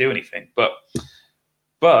don't really do anything.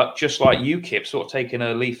 But just like UKIP, sort of taking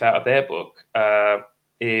a leaf out of their book,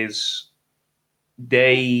 is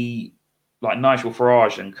they, like Nigel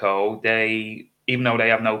Farage and co, even though they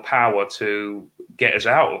have no power to get us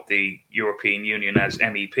out of the European Union as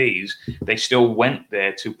MEPs, they still went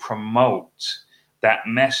there to promote that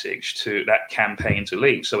message, to that campaign to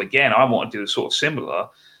leave. So again, I want to do sort of similar,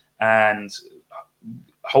 and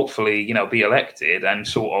hopefully, be elected, and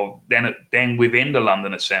sort of then within the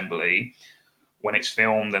London Assembly, when it's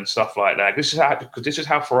filmed and stuff like that. This is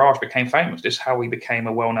how Farage became famous. This is how he became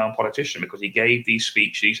a well-known politician, because he gave these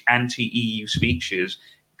speeches, these anti-EU speeches,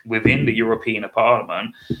 within the European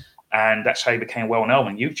Parliament, and that's how he became well-known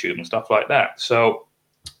on YouTube and stuff like that. So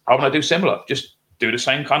I want to do similar, just do the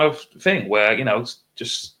same kind of thing, where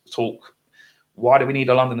just talk. Why do we need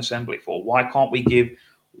a London Assembly for? Why don't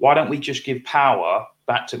we just give power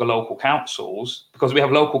back to the local councils? Because we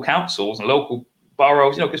have local councils and local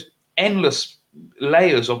boroughs, just endless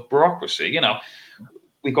layers of bureaucracy.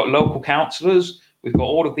 We've got local councillors, we've got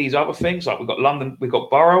all of these other things, like we've got London, we've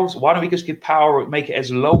got boroughs. Why don't we just give power, make it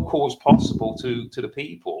as local as possible to the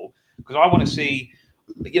people? Because I want to see,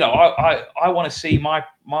 I want to see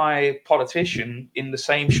my politician in the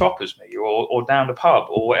same shop as me, or down the pub,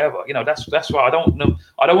 or whatever. That's why I don't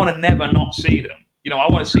want to never not see them. I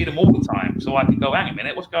want to see them all the time, so I can go, hang a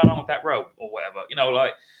minute, what's going on with that road, or whatever.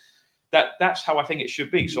 That's how I think it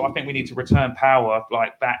should be. So I think we need to return power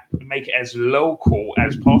back, make it as local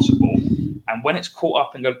as possible. And when it's caught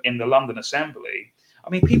up in the London Assembly, I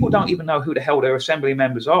mean, people don't even know who the hell their assembly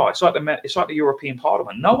members are. It's like the European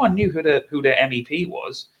Parliament. No one knew who their MEP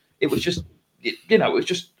was. It was just, it was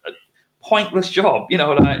just a pointless job.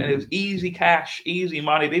 And it was easy cash, easy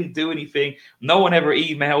money. Didn't do anything. No one ever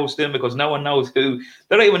emails them, because no one knows who.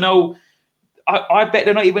 They don't even know. I bet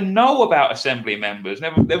they don't even know about assembly members.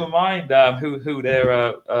 Never mind who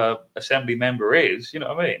their assembly member is. You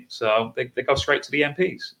know what I mean? So they go straight to the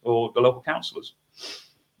MPs or the local councillors.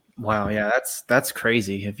 Wow, yeah, that's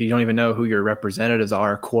crazy. If you don't even know who your representatives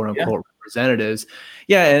are, quote unquote representatives,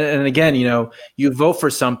 and again, you vote for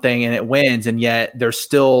something and it wins, and yet they're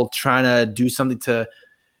still trying to do something to.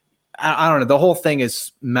 I don't know. The whole thing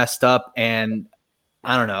is messed up, and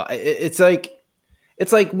I don't know. It's like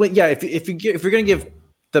if you're gonna give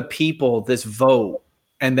the people this vote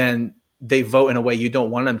and then they vote in a way you don't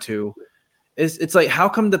want them to, it's like, how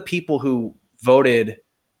come the people who voted,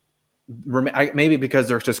 maybe because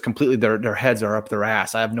they're just completely their heads are up their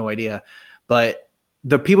ass, I have no idea, but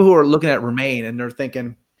the people who are looking at Remain and they're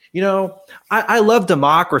thinking, I love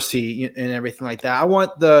democracy and everything like that. I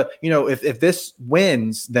want if this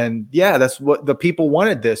wins, then that's what the people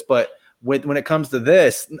wanted this, but when it comes to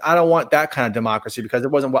this, I don't want that kind of democracy because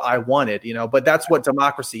it wasn't what I wanted, but that's what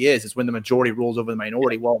democracy is when the majority rules over the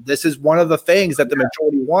minority. Well, this is one of the things that the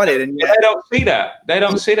majority wanted. And they don't see that. They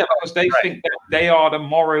don't see that because they think that they are the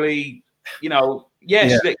morally, it's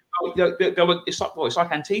like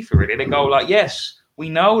Antifa, really. They go like, yes, we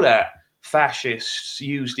know that fascists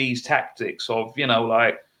use these tactics of,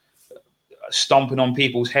 like stomping on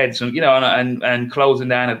people's heads and and closing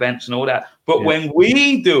down events and all that, but when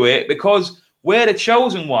we do it, because we're the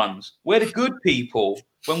chosen ones, we're the good people,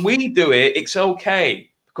 when we do it, it's okay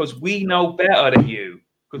because we know better than you,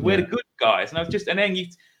 because we're the good guys.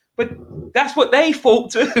 But that's what they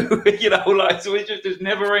thought too. So it's just this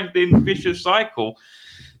never-ending vicious cycle.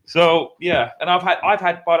 So and I've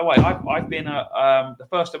had by the way, I've been the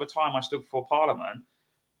first ever time I stood before Parliament.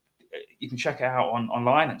 You can check it out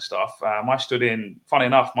online and stuff. I stood in, funny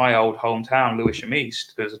enough, my old hometown, Lewisham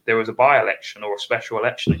East, because there was a by-election or a special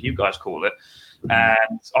election, as you guys call it.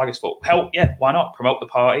 And I just thought, hell, yeah, why not? Promote the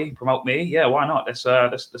party, promote me. Yeah, why not? Let's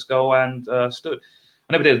go and stood.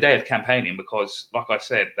 I never did a day of campaigning because, like I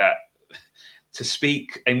said, that to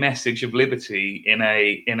speak a message of liberty in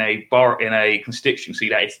a constituency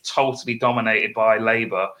that is totally dominated by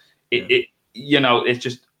Labour, it's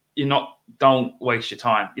just, don't waste your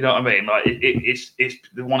time. You know what I mean? Like it's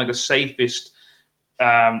one of the safest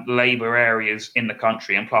Labour areas in the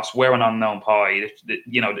country, and plus we're an unknown party.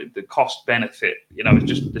 The cost benefit.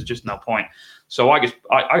 There's just no point. So I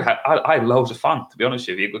had loads of fun, to be honest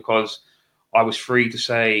with you, because I was free to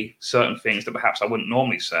say certain things that perhaps I wouldn't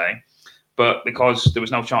normally say, but because there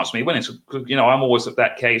was no chance of me winning. So I'm always at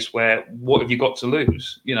that case where, what have you got to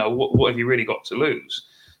lose? What have you really got to lose?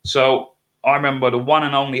 So I remember the one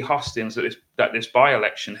and only hustings that this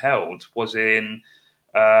by-election held was in,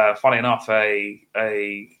 funny enough,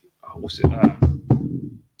 what's it?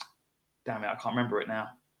 Damn it, I can't remember it now.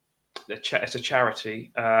 It's a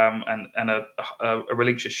charity, and a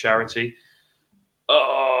religious charity.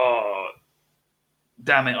 Oh,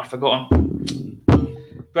 damn it, I've forgotten.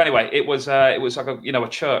 But anyway, it was like a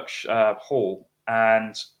church hall,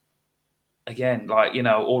 and again,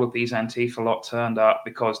 all of these Antifa lot turned up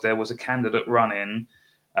because there was a candidate running.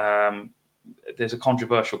 There's a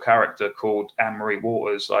controversial character called Anne-Marie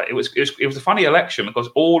Waters. It was a funny election because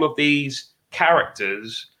all of these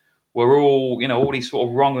characters were all these sort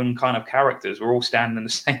of wrong kind of characters were all standing in the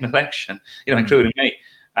same election, including me.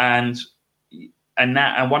 And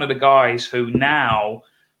one of the guys who now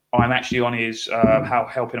I'm actually on his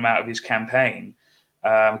helping him out of his campaign.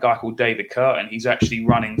 A guy called David Curtin. He's actually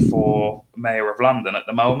running for Mayor of London at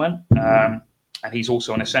the moment, and he's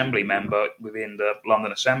also an Assembly member within the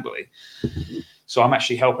London Assembly. So I'm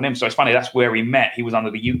actually helping him. So it's funny, that's where we met. He was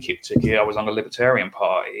under the UKIP ticket. I was on the Libertarian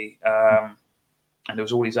Party. And there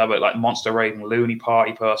was all these other, like Monster Raven Looney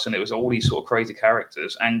Party person. It was all these sort of crazy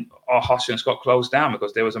characters. And our hustings got closed down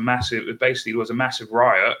because there was a massive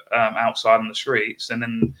riot outside on the streets. And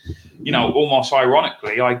then, almost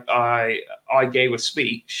ironically, I gave a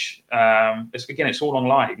speech. It's all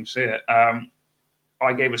online. You can see it.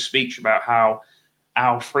 I gave a speech about how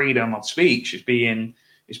our freedom of speech is being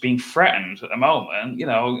threatened at the moment,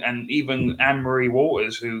 and even Anne-Marie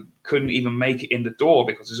Waters, who couldn't even make it in the door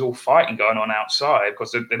because there's all fighting going on outside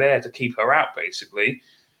because they're there to keep her out, basically.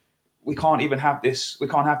 We can't even have this. We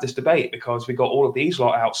can't have this debate because we got all of these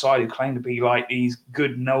lot outside who claim to be like these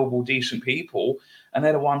good, noble, decent people, and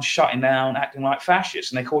they're the ones shutting down, acting like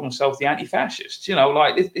fascists, and they call themselves the anti-fascists.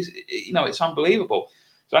 It's unbelievable.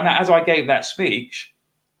 So as I gave that speech,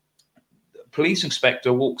 police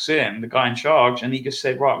inspector walks in, the guy in charge, and he just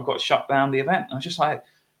said, right, we've got to shut down the event. And I was just like,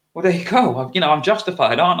 well, there you go. I'm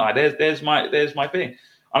justified, aren't I? There's my thing.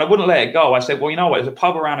 And I wouldn't let it go. I said, well, you know what? There's a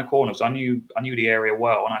pub around the corner. So I knew the area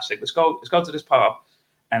well. And I said, let's go to this pub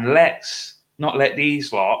and let's not let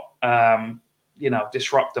these lot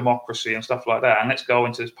disrupt democracy and stuff like that. And let's go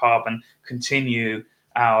into this pub and continue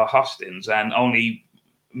our hustings. And only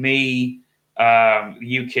me, the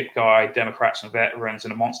UKIP guy, Democrats and Veterans,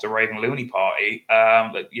 and the Monster Raven Looney Party,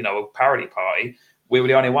 a parody party, we were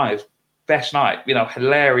the only one. It was best night,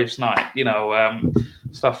 hilarious night,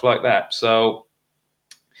 stuff like that. So,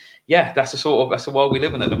 yeah, that's the world we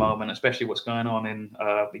live in at the moment, especially what's going on in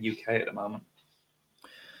the UK at the moment.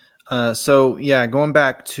 Going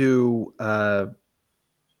back to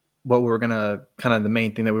what we're gonna kind of the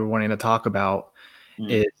main thing that we were wanting to talk about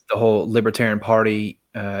is the whole Libertarian Party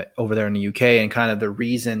over there in the UK, and kind of the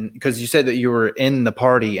reason, because you said that you were in the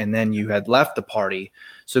party and then you had left the party.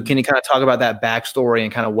 So can you kind of talk about that backstory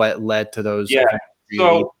and kind of what led to those? Yeah.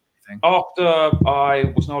 So after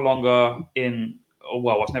I was no longer I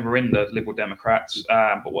was never in the Liberal Democrats,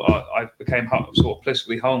 but I became sort of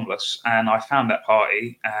politically homeless, and I found that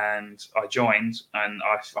party and I joined, and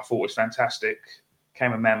I thought it was fantastic,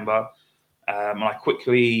 became a member, and I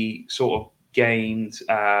quickly sort of gained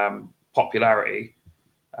popularity.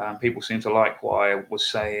 People seemed to like what I was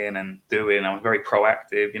saying and doing. I was very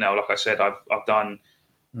proactive. Like I said, I've done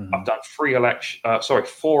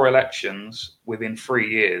 4 elections within 3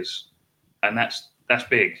 years, and that's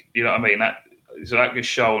big. You know what I mean? So that just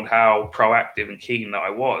showed how proactive and keen that I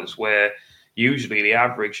was, where usually the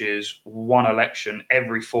average is 1 election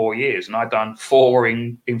every 4 years, and I'd done 4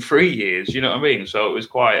 in 3 years, you know what I mean? So it was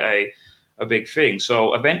quite a big thing.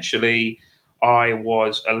 So eventually I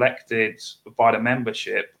was elected by the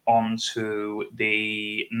membership onto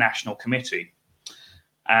the National Committee.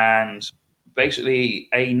 And basically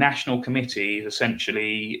a National Committee is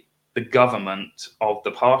essentially the government of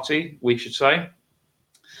the party, we should say.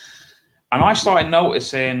 And I started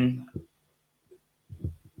noticing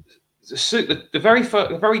the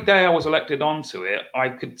very day I was elected onto it, I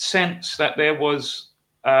could sense that there was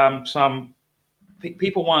some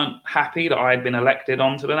people weren't happy that I had been elected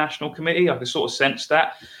onto the National Committee. I could sort of sense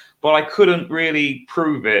that, but I couldn't really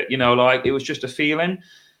prove it. It was just a feeling,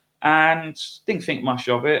 and didn't think much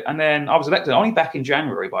of it. And then I was elected only back in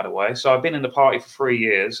January, by the way. So I've been in the party for 3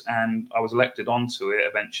 years, and I was elected onto it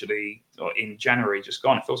eventually in January, just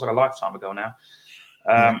gone. It feels like a lifetime ago now,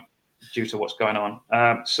 due to what's going on.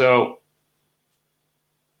 So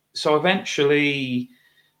eventually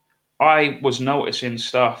I was noticing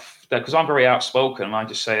stuff that, because I'm very outspoken, and I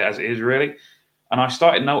just say it as it is, really. And I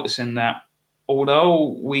started noticing that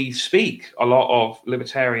although we speak a lot of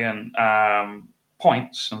libertarian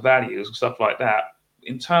points and values and stuff like that,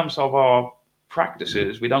 in terms of our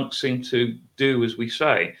practices, we don't seem to do as we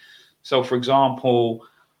say. So, for example,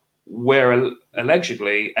 we're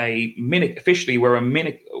allegedly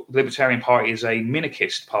Libertarian Party is a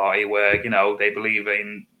minarchist party, where they believe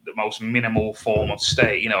in the most minimal form of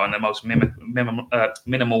state, and the most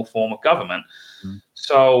minimal form of government.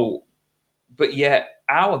 So, but yet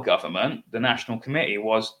our government, the National Committee,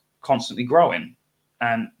 was constantly growing,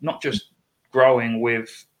 and not just growing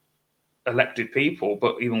with elected people,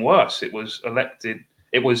 but even worse, it was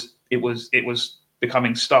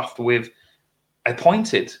becoming stuffed with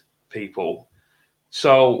appointed people.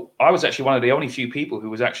 So I was actually one of the only few people who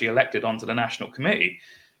was actually elected onto the National Committee.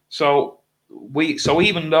 So this is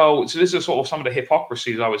sort of some of the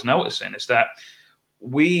hypocrisies I was noticing, is that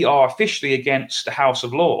we are officially against the House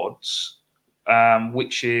of Lords,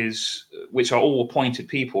 which are all appointed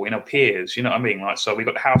people, peers, you know what I mean? So we've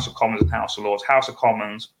got the House of Commons and House of Lords. House of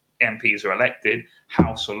Commons, MPs are elected.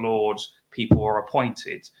 House of Lords, people are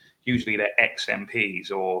appointed. Usually they're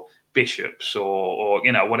ex-MPs or bishops or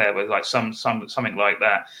whatever, like something like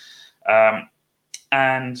that.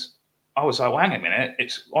 And I was like, well, hang a minute,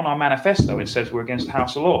 it's on our manifesto, it says we're against the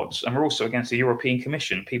House of Lords, and we're also against the European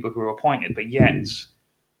Commission, people who are appointed, but yet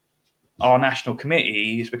our National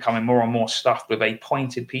Committee is becoming more and more stuffed with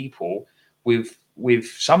appointed people, with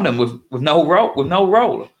some of them with no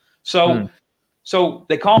role. So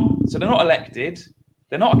they can't. So they're not elected.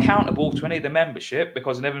 They're not accountable to any of the membership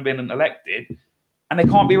because they've never been elected, and they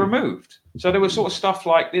can't be removed. So there was sort of stuff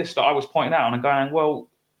like this that I was pointing out, and I'm going, well,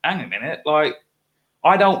 hang a minute,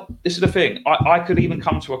 this is the thing. I could even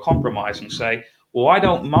come to a compromise and say, well, I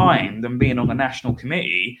don't mind them being on the National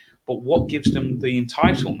Committee, but what gives them the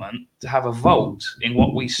entitlement to have a vote in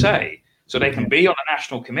what we say? So they can be on the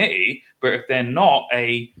National Committee, but if they're not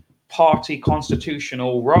a party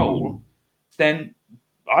constitutional role, then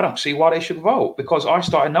I don't see why they should vote. Because I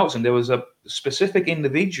started noticing there was a specific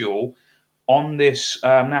individual on this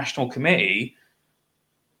National Committee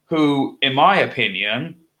who, in my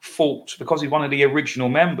opinion, fought, because he's one of the original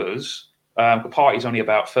members, the party's only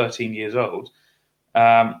about 13 years old,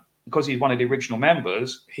 because he's one of the original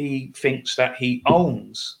members, he thinks that he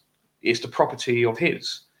owns it's the property of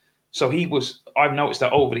his. So I've noticed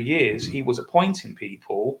that over the years, he was appointing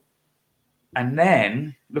people, and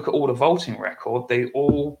then look at all the voting record, they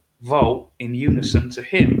all vote in unison to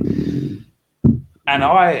him. And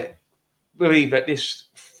I believe that this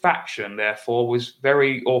faction, therefore, was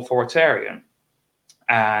very authoritarian.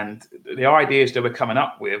 And the ideas they were coming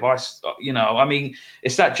up with, I mean,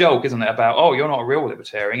 it's that joke, isn't it, about, oh, you're not a real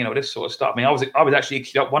libertarian, this sort of stuff. I mean, I was actually,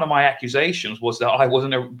 one of my accusations was that I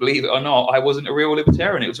wasn't, believe it or not, I wasn't a real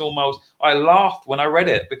libertarian. It was almost, I laughed when I read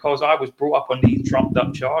it because I was brought up on these trumped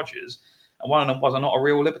up charges. And one of them was I'm not a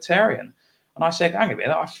real libertarian. And I said, hang a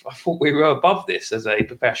minute, I thought we were above this as a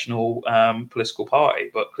professional political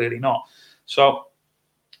party, but clearly not. So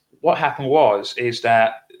what happened is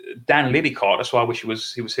that Dan Liddycott, that's why I wish he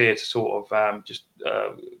was here to sort of just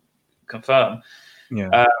confirm.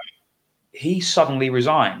 Yeah. He suddenly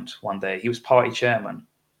resigned one day. He was party chairman,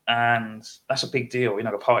 and that's a big deal.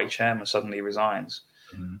 The party chairman suddenly resigns,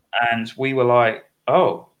 and we were like,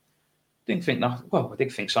 oh, didn't think nothing. Well, I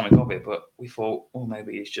did think something of it, but we thought, well,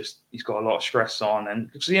 maybe he's got a lot of stress on,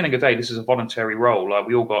 and because at the end of the day, this is a voluntary role. Like,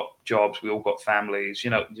 we all got jobs, we all got families. You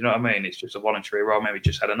know what I mean? It's just a voluntary role. Maybe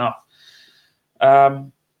just had enough.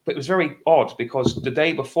 But it was very odd because the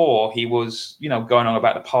day before he was, going on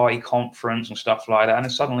about the party conference and stuff like that, and then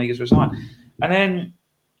suddenly he's resigned. And then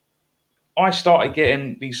I started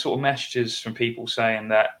getting these sort of messages from people saying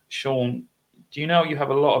that, Sean, do you know you have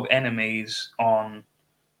a lot of enemies on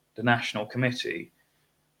the National Committee?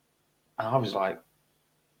 And I was like,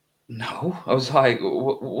 no. I was like,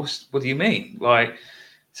 what do you mean? Like,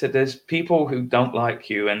 so there's people who don't like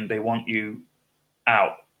you and they want you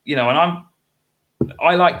out, and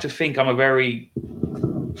I like to think I'm a very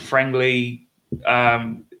friendly,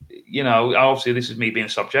 obviously this is me being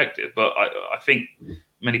subjective, but I think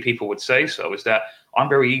many people would say so, is that I'm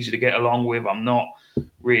very easy to get along with. I'm not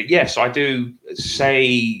really, yes, I do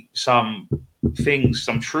say some things,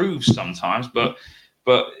 some truths sometimes, but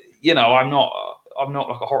I'm not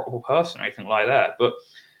like a horrible person or anything like that. But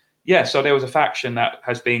yeah, so there was a faction that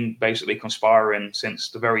has been basically conspiring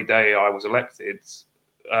since the very day I was elected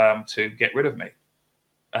to get rid of me.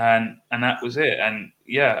 And that was it. And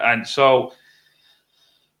yeah, and so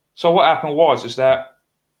what happened is that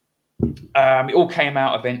it all came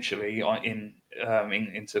out eventually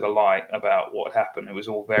into the light about what happened. It was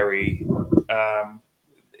all very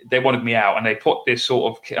they wanted me out, and they put this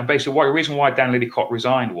sort of, and basically the reason why Dan Liddycott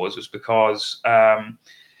resigned was because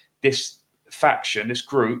this faction, this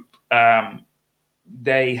group,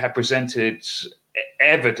 they had presented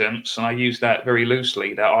evidence, and I use that very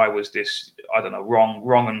loosely, that I was this, I don't know,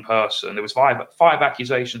 wrong person. There was five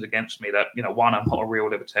accusations against me that, one, I'm not a real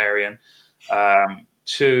libertarian.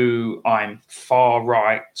 Two, I'm far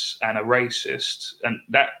right and a racist. And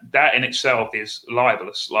that in itself is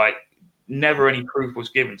libelous. Like, never any proof was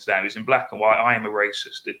given to that. It was in black and white. I am a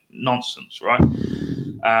racist. Nonsense, right?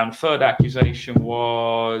 Third accusation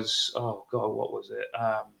was, oh God, what was it?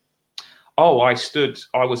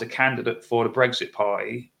 I was a candidate for the Brexit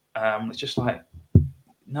Party. It's just like,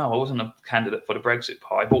 no, I wasn't a candidate for the Brexit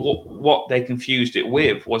Party. But what they confused it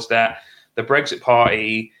with was that the Brexit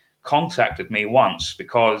Party contacted me once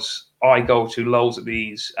because I go to loads of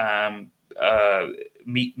these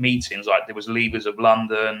meetings. Like, there was Leavers of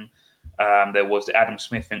London, there was the Adam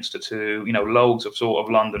Smith Institute, loads of sort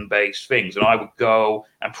of London-based things. And I would go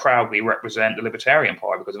and proudly represent the Libertarian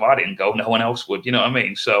Party, because if I didn't go, no one else would, you know what I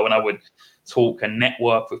mean? So, and I would talk and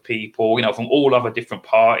network with people, from all other different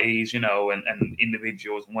parties, and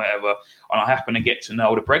individuals and whatever. And I happen to get to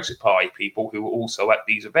know the Brexit Party people who were also at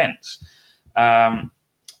these events.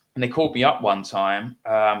 And they called me up one time,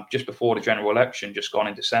 just before the general election, just gone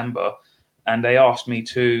in December. And they asked me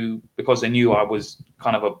to, because they knew I was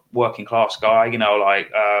kind of a working class guy,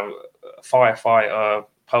 like firefighter,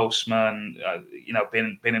 postman,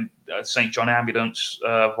 been in St. John Ambulance,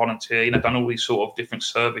 volunteer, done all these sort of different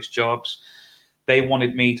service jobs. They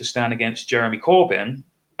wanted me to stand against Jeremy Corbyn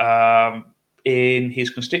in his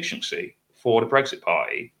constituency for the Brexit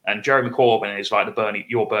Party. And Jeremy Corbyn is like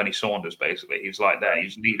your Bernie Saunders, basically. He was like that. He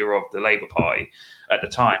was leader of the Labour Party at the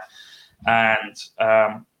time. And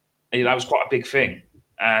that was quite a big thing.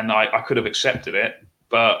 And I could have accepted it,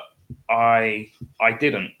 but I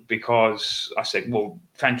didn't, because I said, well,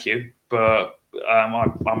 thank you, but I'm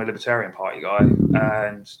a Libertarian Party guy,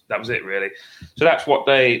 and that was it, really. So that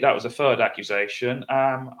was the third accusation.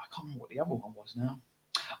 I can't remember what the other one was now.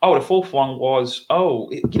 Oh, the fourth one was,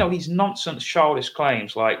 these nonsense, childish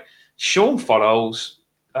claims like Sean follows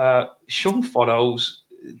the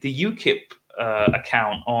UKIP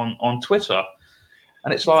account on Twitter,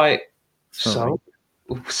 and it's like, so.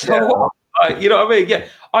 You know what I mean? Yeah,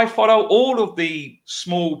 I follow all of the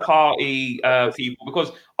small party people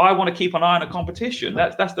because I want to keep an eye on the competition.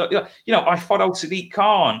 That's the I follow Sadiq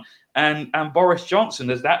Khan and Boris Johnson.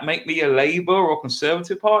 Does that make me a Labour or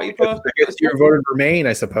Conservative Party person? I guess you voted Remain,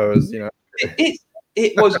 I suppose.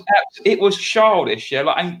 It was childish.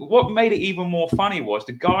 Yeah, and what made it even more funny was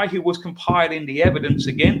the guy who was compiling the evidence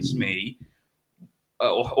against me,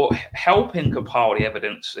 or helping compile the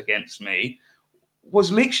evidence against me,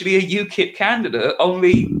 was literally a UKIP candidate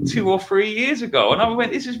only 2 or 3 years ago, and I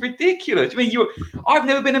went, "This is ridiculous." I mean, I've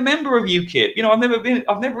never been a member of UKIP.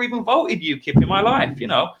 I've never even voted UKIP in my life.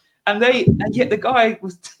 And yet the guy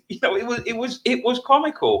was, it was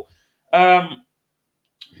comical.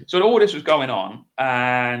 So all this was going on,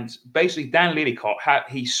 and basically Dan Lillicott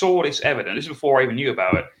he saw this evidence. This is before I even knew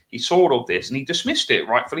about it. He saw all this and he dismissed it,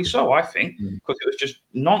 rightfully so, I think, because it was just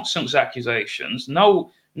nonsense accusations,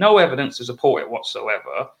 no evidence to support it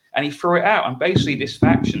whatsoever, and he threw it out. And basically, this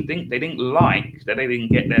faction didn't like that they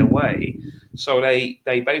didn't get their way, so they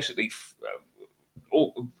basically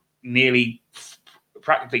nearly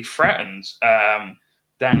practically threatened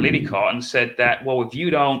Dan Lillicott and said that, well, if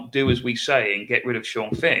you don't do as we say and get rid of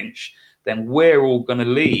Sean Finch, then we're all going to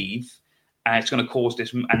leave, and it's going to cause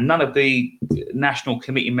this. And none of the National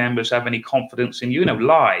Committee members have any confidence in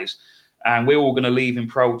lies. And we're all going to leave in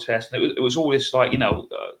protest. And it was all this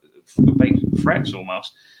threats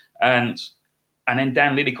almost. And then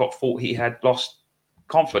Dan Lillicott thought he had lost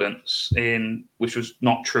confidence which was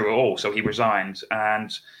not true at all. So he resigned.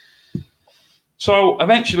 And so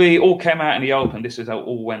eventually it all came out in the open. This is how it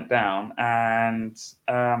all went down. And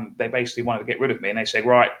they basically wanted to get rid of me. And they said,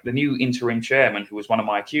 right, the new interim chairman, who was one of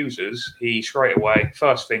my accusers, he straight away,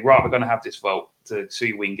 first thing, right, we're going to have this vote to see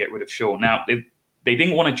if we can get rid of Sean. Now, they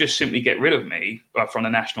didn't want to just simply get rid of me from the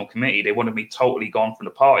National Committee. They wanted me totally gone from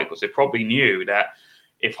the party because they probably knew that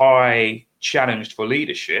if I challenged for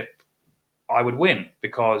leadership, I would win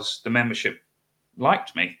because the membership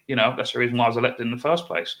liked me. That's the reason why I was elected in the first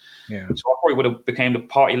place. Yeah. So I probably would have became the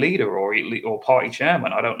party leader or party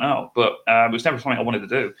chairman. I don't know. But it was never something I wanted to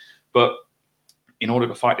do. But in order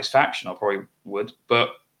to fight this faction, I probably would. But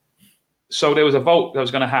so there was a vote that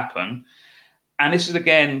was going to happen. And this is,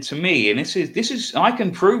 again, to me, and this is I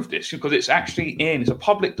can prove this because it's actually it's a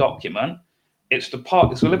public document. It's the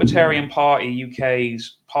Libertarian Party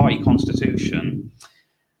UK's party constitution.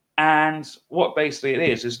 And what basically it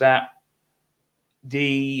is that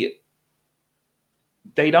they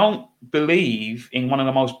don't believe in one of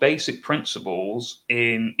the most basic principles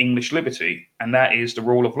in English liberty, and that is the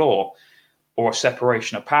rule of law or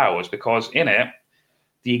separation of powers, because in it,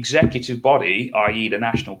 the executive body, i.e. the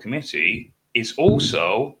National Committee, is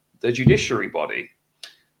also the judiciary body.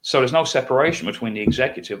 So there's no separation between the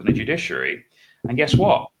executive and the judiciary. And guess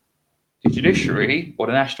what? The judiciary or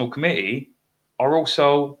the National Committee are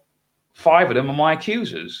also, 5 of them are my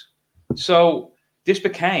accusers. So this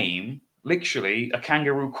became literally a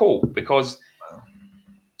kangaroo court because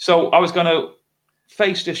so I was going to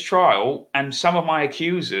face this trial and some of my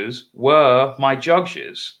accusers were my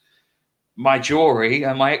judges, my jury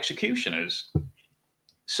and my executioners.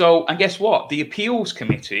 So, and guess what? The appeals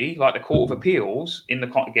committee, like the Court of Appeals,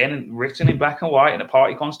 again, written in black and white in the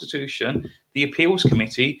party constitution, the appeals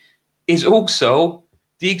committee is also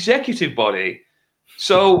the executive body.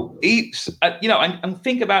 So, and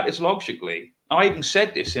think about this logically. I even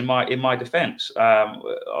said this in my defense, when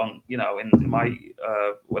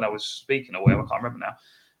I was speaking or whatever, I can't remember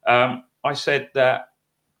now. I said that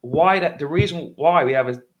the reason why we have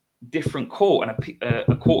a different court and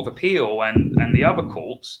a court of appeal and the other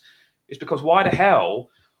courts is because why the hell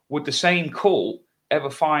would the same court ever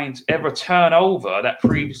turn over that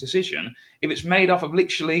previous decision if it's made up of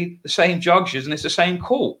literally the same judges and it's the same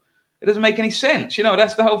court? It doesn't make any sense.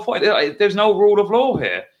 That's the whole point. There's no rule of law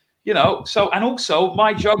here. So, and also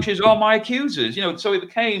my judges are my accusers. So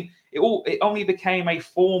it only became a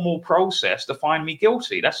formal process to find me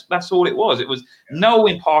guilty. That's all it was. It was no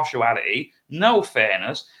impartiality, no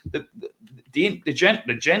fairness. The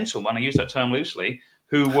gentlemen, I use that term loosely,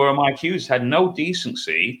 who were my accusers had no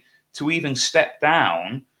decency to even step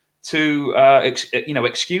down to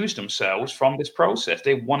excuse themselves from this process.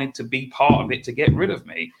 They wanted to be part of it to get rid of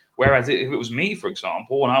me. Whereas if it was me, for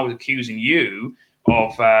example, and I was accusing you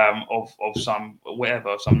of some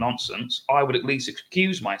nonsense, I would at least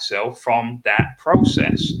excuse myself from that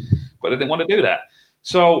process. But I didn't want to do that.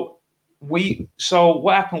 So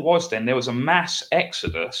what happened was then there was a mass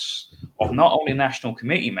exodus of not only National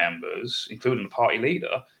Committee members, including the party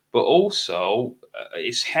leader, but also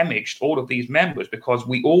it's hemorrhaged all of these members because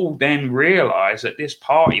we all then realized that this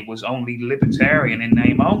party was only libertarian in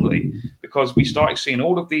name only. because we started seeing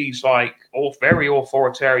all of these like all very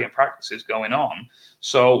authoritarian practices going on.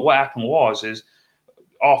 So what happened is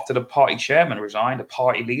after the party chairman resigned, the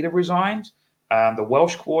party leader resigned, the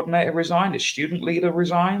Welsh coordinator resigned, the student leader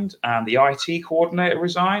resigned, and the IT coordinator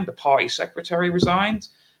resigned, the party secretary resigned,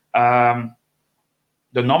 the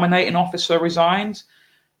nominating officer resigned,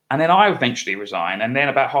 and then I eventually resigned. And then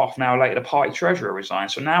about half an hour later, the party treasurer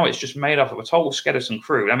resigned. So now it's just made up of a total skeleton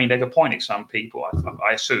crew. I mean, they've appointed some people,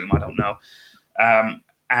 I assume, I don't know.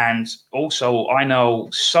 And also, I know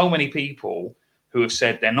so many people who have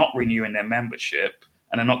said they're not renewing their membership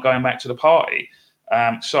and they're not going back to the party.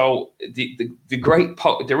 So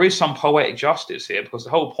there is some poetic justice here, because the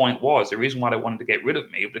whole point was the reason why they wanted to get rid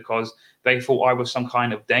of me because they thought I was some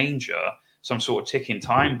kind of danger, some sort of ticking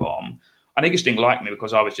time bomb. And they just didn't like me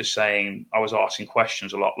because I was just saying, I was asking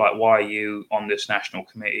questions a lot, like, why are you on this national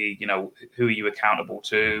committee? You know, who are you accountable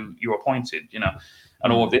to? You're appointed, you know,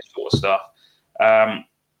 and all of this sort of stuff.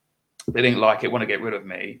 They didn't like it, want to get rid of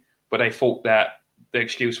me, but they thought that the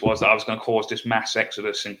excuse was that I was going to cause this mass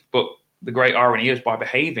exodus. But the great irony is, by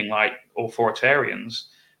behaving like authoritarians,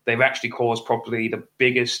 they've actually caused probably the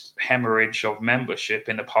biggest hemorrhage of membership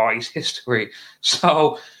in the party's history.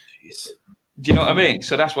 So, do you know what I mean?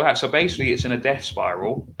 So that's what happened. So basically, it's in a death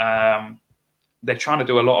spiral. They're trying to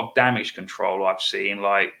do a lot of damage control, I've seen.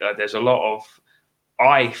 Like, there's a lot of,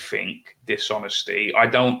 I think, dishonesty. I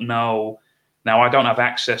don't know. Now, I don't have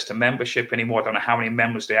access to membership anymore. I don't know how many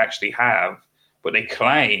members they actually have. But they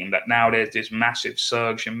claim that now there's this massive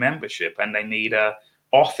surge in membership and they need a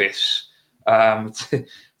office.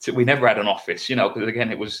 We never had an office, you know, because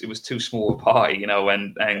again, it was too small a party, you know,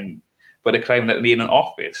 but they claim that they need an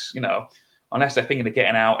office, you know, unless they're thinking of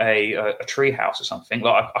getting out a tree house or something.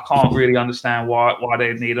 Like, I can't really understand why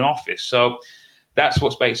they need an office. So that's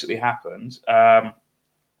what's basically happened. And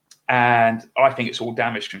I think it's all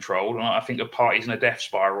damage control. And I think the party's in a death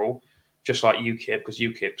spiral, just like UKIP, because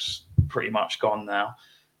UKIP's pretty much gone now.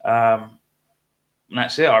 And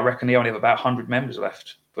that's it. I reckon they only have about 100 members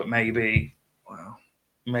left, but maybe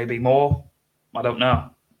more. I don't know.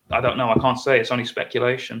 I can't say. It's only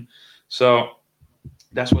speculation. So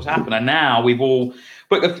that's what's happened. And now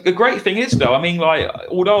but the great thing is, though, I mean, like,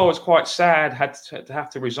 although I was quite sad, had to have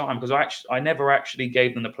to resign, because I never actually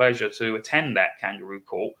gave them the pleasure to attend that kangaroo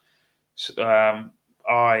court.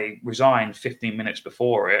 I resigned 15 minutes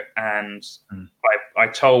before it, and I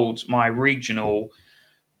told my regional,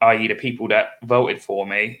 i.e. the people that voted for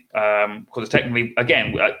me, because technically,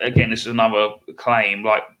 again, this is another claim,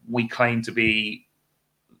 like, the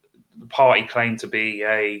party claimed to be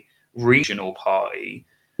a regional party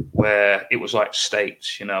where it was like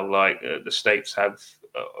states, you know, like the states have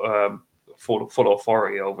full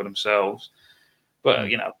authority over themselves. But,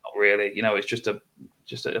 you know, not really, you know, it's just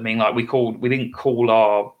I mean, like, we didn't call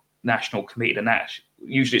our national committee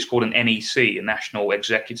usually it's called an NEC, a National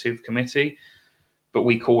Executive Committee, but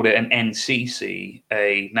we called it an NCC,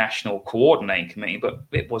 a National Coordinating Committee, but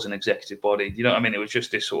it was an executive body. You know what I mean? It was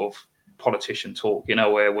just this sort of politician talk, you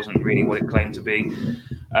know, where it wasn't really what it claimed to be.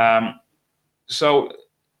 So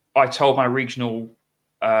I told my regional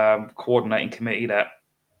coordinating committee that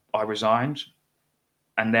I resigned,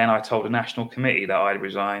 and then I told the national committee that I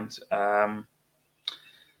resigned.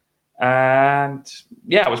 And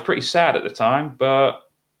yeah, I was pretty sad at the time, but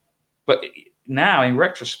now in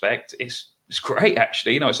retrospect, it's great,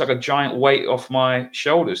 actually. You know, it's like a giant weight off my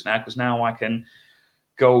shoulders now, because now I can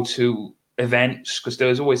go to events, because there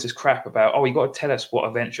was always this crap about, oh, you got to tell us what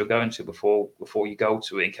events you're going to before you go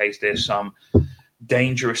to it, in case there's some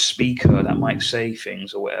dangerous speaker that might say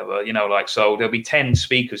things or whatever, you know, like, so there'll be 10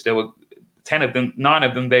 speakers, there were 10 of them, 9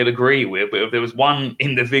 of them they'd agree with, but if there was one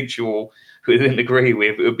individual who didn't agree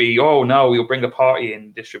with, it would be, oh no, we'll bring the party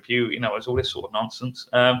in, disrepute, you know, it's all this sort of nonsense.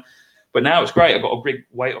 But now it's great. I've got a big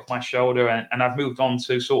weight off my shoulder, and I've moved on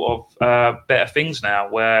to sort of better things now,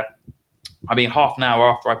 where, I mean, half an hour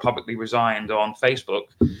after I publicly resigned on Facebook,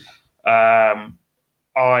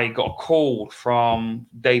 I got a call from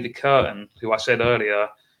David Curtin, who I said earlier,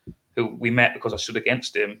 who we met because I stood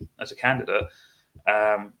against him as a candidate.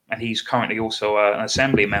 And he's currently also an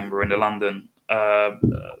assembly member in the London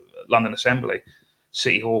Assembly,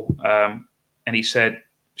 City Hall. And he said,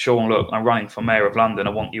 Sean, look, I'm running for mayor of London. I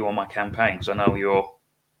want you on my campaign because I know you're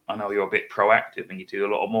a bit proactive and you do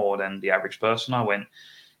a lot more than the average person. I went,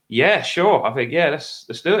 yeah, sure. I think, yeah, let's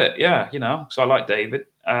do it. Yeah, you know, because I like David,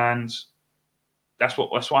 and that's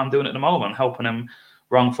what I'm doing at the moment, helping him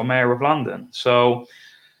run for mayor of London. So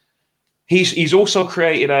he's also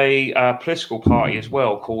created a political party as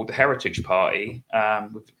well called the Heritage Party.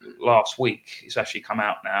 Last week, it's actually come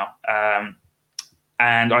out now.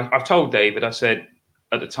 And I've told David, I said,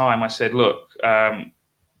 at the time, I said, look,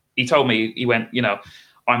 he told me, he went,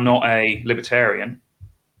 I'm not a libertarian.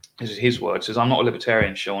 This is his words. Says, I'm not a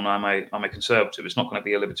libertarian, Sean. I'm a conservative. It's not going to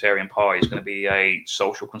be a libertarian party. It's going to be a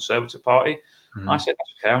social conservative party. Mm-hmm. I said,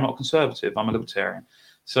 that's okay. I'm not a conservative. I'm a libertarian.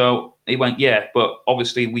 So he went, yeah, but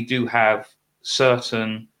obviously we do have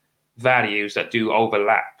certain values that do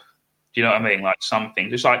overlap. Do you know what I mean? Like some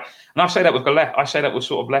things. It's like, and I say that with the left. I say that with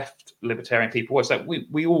sort of left libertarian people. It's that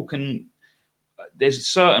we all can. There's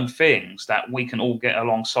certain things that we can all get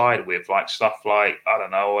alongside with, like stuff like, I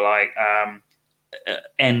don't know, like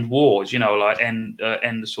end wars, like end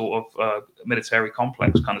the sort of military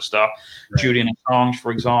complex kind of stuff. Right. Julian Assange,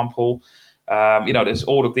 for example. There's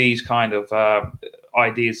all of these kind of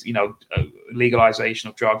ideas, legalization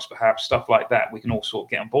of drugs, perhaps, stuff like that. We can all sort of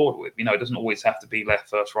get on board with. It doesn't always have to be left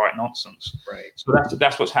first, right nonsense. Right. So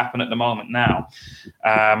that's what's happened at the moment now.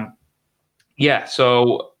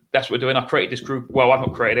 So that's what we're doing. I created this group. Well, I've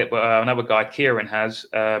not created it, but another guy, Kieran, has,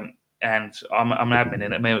 and I'm an admin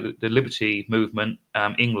in it, the Liberty Movement,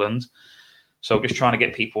 England. So just trying to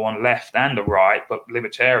get people on left and the right, but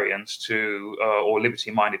libertarians to, or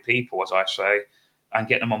liberty-minded people, as I say, and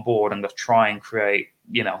get them on board and try and create,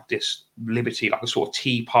 this liberty, like a sort of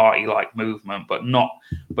Tea Party-like movement, but not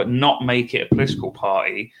make it a political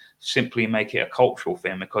party, simply make it a cultural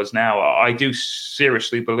thing. Because now I do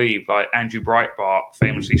seriously believe, like Andrew Breitbart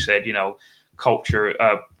famously said, culture,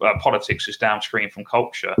 politics is downstream from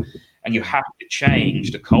culture, and you have to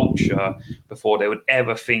change the culture before they would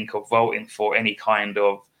ever think of voting for any kind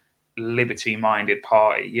of liberty-minded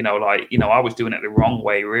party. I was doing it the wrong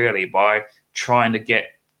way, really, by trying to get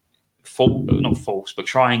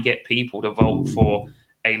try and get people to vote for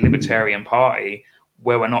a libertarian party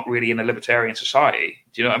where we're not really in a libertarian society.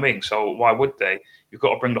 Do you know what I mean? So why would they? You've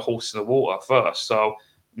got to bring the horse to the water first. So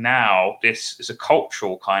now this is a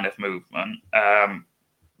cultural kind of movement.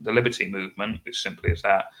 The liberty movement is simply as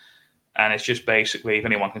that. And it's just basically, if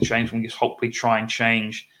anyone can change, we can just hopefully try and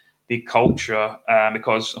change the culture,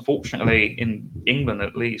 because unfortunately in England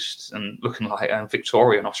at least, and looking like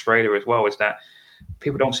Victoria and Australia as well, is that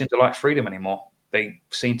people don't seem to like freedom anymore. They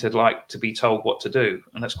seem to like to be told what to do,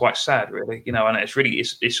 and that's quite sad, really. And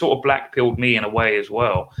it's sort of black-pilled me in a way as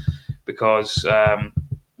well, because I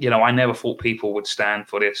never thought people would stand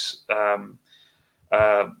for this, the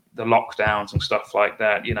lockdowns and stuff like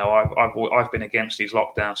that. I've been against these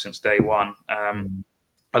lockdowns since day one.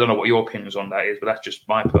 I don't know what your opinions on that is, but that's just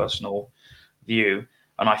my personal view.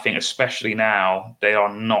 And I think especially now they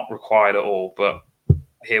are not required at all. But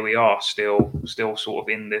here we are, still sort of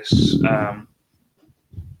in this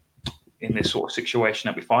sort of situation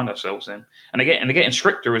that we find ourselves in. And they're getting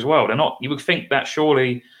stricter as well. They're not. You would think that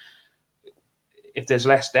surely, if there's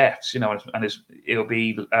less deaths, and it'll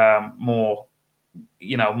be more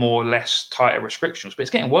or less tighter restrictions. But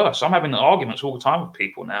it's getting worse. I'm having arguments all the time with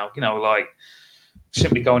people now. Like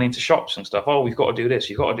simply going into shops and stuff. Oh, we've got to do this.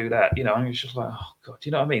 You've got to do that. And it's just like, oh God,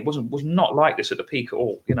 you know what I mean? It was not like this at the peak at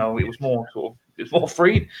all. It was more more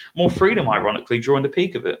freedom, ironically, during the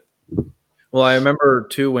peak of it. Well, I remember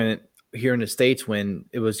too when here in the States, when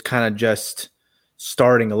it was kind of just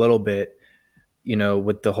starting a little bit,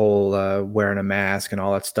 with the whole wearing a mask and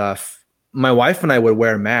all that stuff. My wife and I would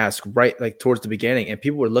wear a mask right like towards the beginning, and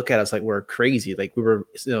people would look at us like we're crazy, like we were,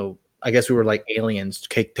 I guess we were like aliens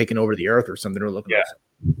taking over the earth or something. They're looking at us,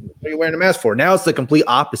 what are you wearing a mask for? Now it's the complete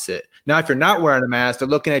opposite. Now, if you're not wearing a mask, they're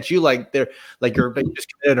looking at you like you're just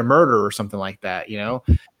committed a murder or something like that,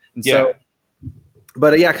 And so,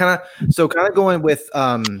 but yeah, kind of going with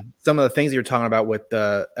some of the things that you're talking about with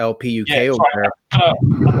the LP UK over there.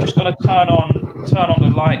 I'm just going to turn on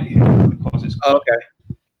the light here because it's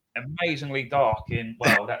amazingly dark in.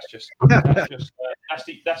 Well, that's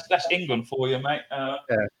England for you, mate.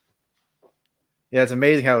 Yeah, it's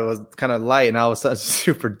amazing how it was kind of light and all of a sudden it's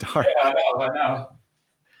super dark. Yeah, I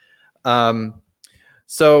know.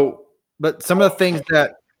 So, but some of the things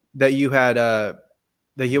that you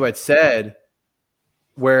had said,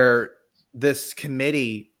 where this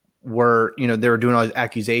committee were, they were doing all these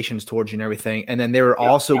accusations towards you and everything, and then they were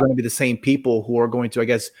also going to be the same people who are going to, I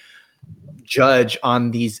guess, judge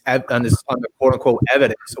on the quote unquote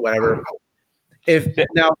evidence or whatever. If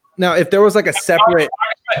there was like a separate,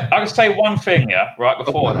 I can say one thing, right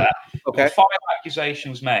before that. Okay. 5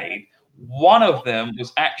 accusations made. One of them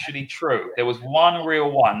was actually true. There was one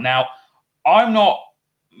real one. Now, I'm not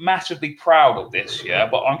massively proud of this,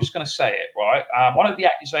 but I'm just going to say it, right? One of the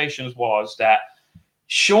accusations was that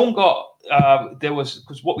Sean got there was,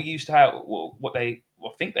 because what we used to have, I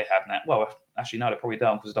think they have now. Well, actually, no, they probably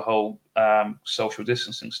don't because of the whole social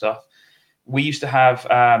distancing stuff. we used to have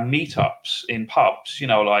meetups in pubs,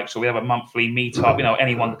 so we have a monthly meetup,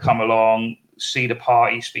 anyone could come along, see the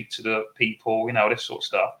party, speak to the people, this sort of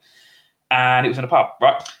stuff. And it was in a pub,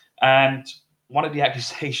 right? And one of the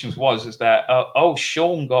accusations is that,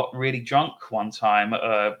 Sean got really drunk one time at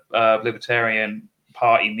a libertarian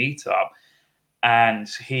party meetup, and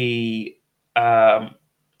he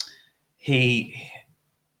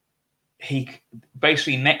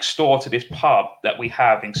basically, next door to this pub that we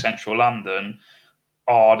have in central London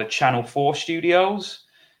are the Channel 4 studios.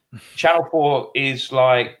 Channel 4 is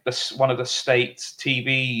like one of the state's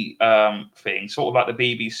TV things, sort of like the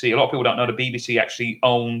BBC. A lot of people don't know the BBC actually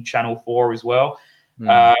own Channel 4 as well,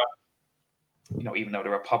 even though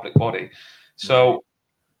they're a public body. So,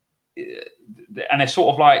 and they're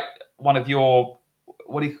sort of like one of your,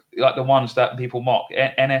 like the ones that people mock,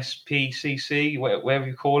 NSPCC, whatever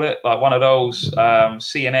you call it, like one of those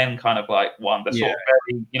CNN kind of like one that's sort of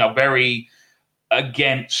very, very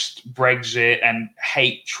against Brexit and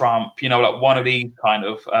hate Trump, like one of these kind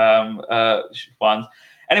of ones.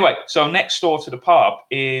 Anyway, so next door to the pub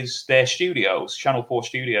is their studios, Channel 4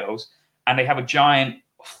 studios, and they have a giant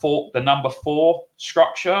the number 4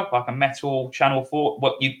 structure, like a metal Channel 4,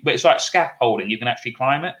 but it's like scaffolding. You can actually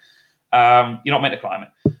climb it. You're not meant to climb it.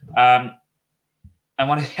 And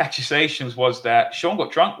one of the accusations was that Sean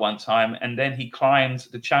got drunk one time, and then he climbed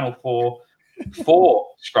the Channel 4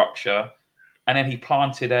 structure, and then he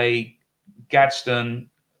planted a Gadsden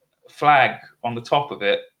flag on the top of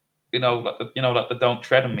it, like the "Don't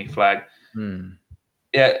Tread on Me" flag.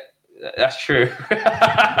 Yeah, that's true.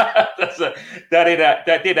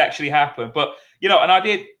 That did actually happen. But and I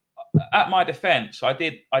did, at my defense, I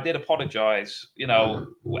did apologize.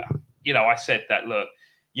 I said that, look,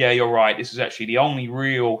 yeah, you're right. This is actually the only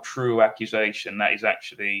real, true accusation that is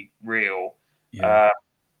actually real.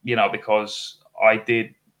 Because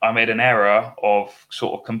I made an error of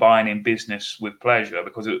sort of combining business with pleasure,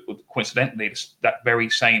 because coincidentally, that very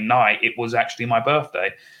same night, it was actually my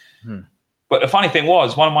birthday. But the funny thing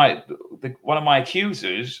was, one of my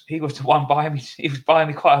accusers, he was the one buying me. He was buying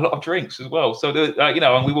me quite a lot of drinks as well. So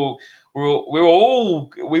and we were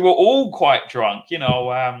all quite drunk. It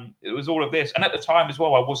was all of this, and at the time as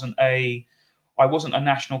well, I wasn't a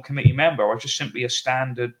national committee member. I was just simply a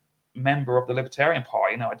standard member of the Libertarian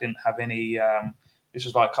Party. I didn't have any. This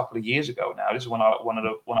was like a couple of years ago now. This is when I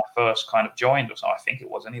first kind of joined, or so I think it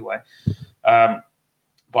was anyway. But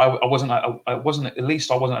I wasn't. At least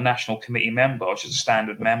I wasn't a national committee member. I was just a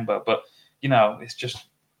standard member. But it's just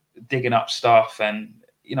digging up stuff, and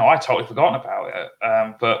I totally forgotten about it.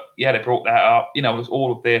 But yeah, they brought that up. It was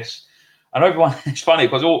all of this, and everyone. It's funny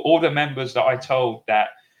because all the members that I told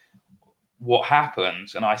that what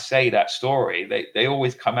happened, and I say that story, they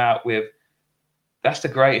always come out with, "That's the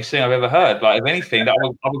greatest thing I've ever heard." Like, if anything,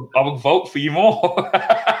 I would vote for you more.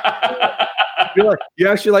 You're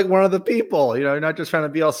actually like one of the people, you're not just trying to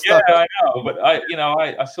be all stuck. Yeah, I know, but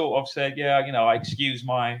I sort of said, I excuse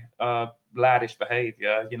my laddish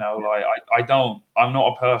behavior. I'm not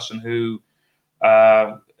a person who,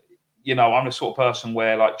 I'm the sort of person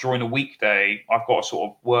where, like, during a weekday, I've got a sort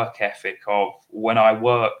of work ethic of, when I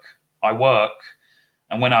work,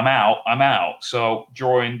 and when I'm out. So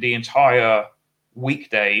during the entire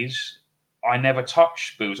weekdays, I never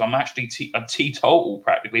touch booze. I'm actually a teetotal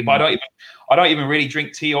practically, but I don't even really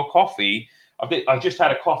drink tea or coffee. I just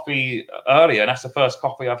had a coffee earlier, and that's the first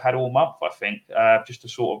coffee I've had all month, I think, just to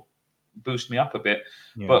sort of boost me up a bit.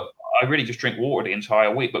 Yeah. But I really just drink water the entire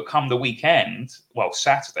week. But come the weekend, well,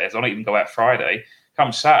 Saturdays, I don't even go out Friday.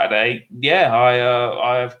 Come Saturday,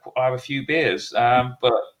 I have a few beers.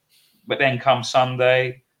 But then come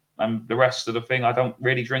Sunday and the rest of the thing, I don't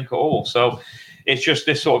really drink at all. So it's just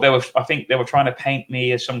this sort of, I think they were trying to paint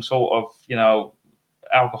me as some sort of,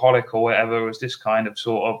 alcoholic or whatever, as this kind of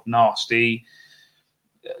sort of nasty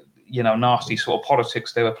sort of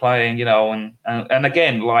politics they were playing, and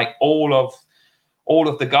again, like all of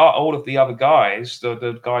the other guys,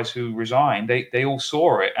 the guys who resigned, they all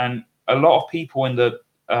saw it, and a lot of people in the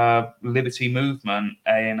liberty movement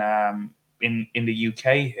in the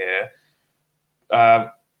UK here, I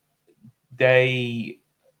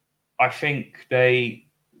think they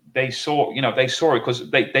saw it because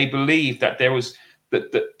they believed that there was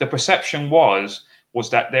the perception was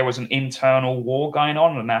that there was an internal war going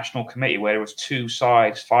on in the National Committee where there was two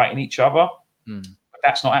sides fighting each other. But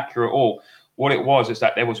that's not accurate at all. What it was is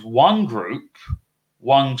that there was one group,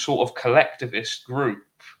 one sort of collectivist group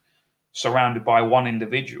surrounded by one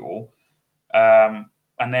individual, and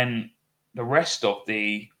then the rest of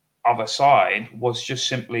the other side was just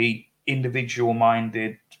simply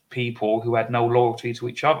individual-minded people who had no loyalty to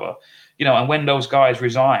each other. and when those guys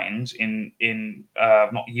resigned in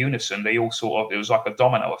not unison, they all it was like a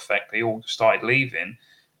domino effect. They all started leaving.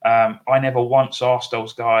 I never once asked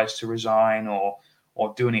those guys to resign or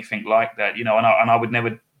do anything like that, and I would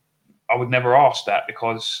never ask that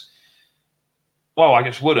because, well, I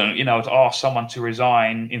just wouldn't, to ask someone to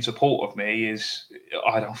resign in support of me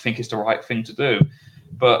I don't think it's the right thing to do.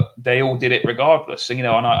 But they all did it regardless, and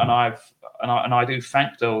I do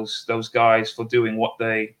thank those guys for doing what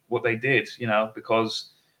they did,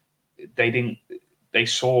 because they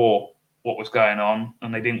saw what was going on,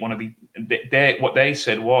 and they didn't want to be. What they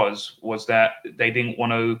said was that they didn't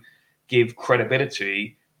want to give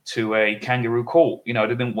credibility to a kangaroo court. They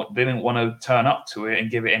didn't want to turn up to it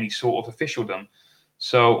and give it any sort of officialdom.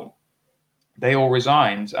 So they all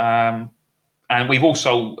resigned. And we've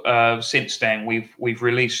also since then we've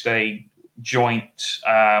released a joint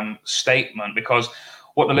statement, because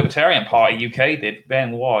what the Libertarian Party UK did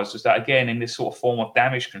then is that, again, in this sort of form of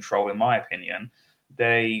damage control, in my opinion,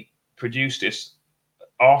 they produced this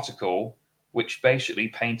article which basically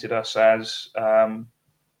painted us as I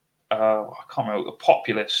can't remember,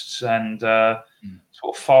 populists and sort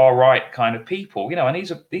of far right kind of people, and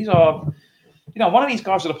these are one of these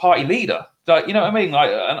guys was the party leader. Like, you know what I mean? Like,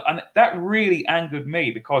 and that really angered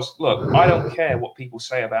me, because look, I don't care what people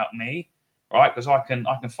say about me, right? Because I can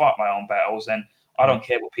fight my own battles, and I don't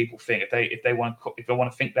care what people think. If they want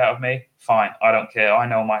to think that of me, fine. I don't care. I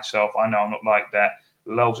know myself. I know I'm not like that.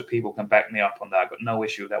 Loads of people can back me up on that. I've got no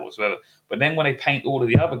issue with that whatsoever. But then when they paint all of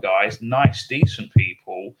the other guys, nice, decent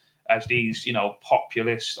people, as these,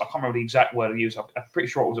 populists, I can't remember the exact word I used. I'm pretty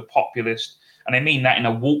sure it was a populist. And they mean that in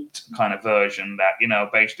a warped kind of version, that,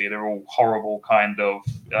 basically they're all horrible kind of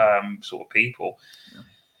sort of people. Yeah.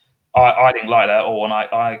 I didn't like that at all. And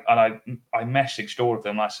I messaged all of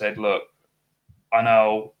them. I said, look, I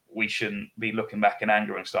know we shouldn't be looking back in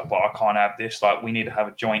anger and stuff, but I can't have this. Like, we need to have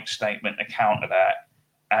a joint statement to counter that,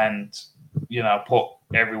 and, put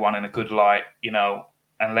everyone in a good light,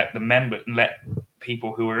 and let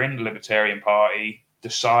people who are in the Libertarian Party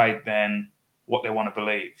decide then what they want to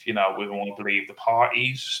believe. Whether we want to believe the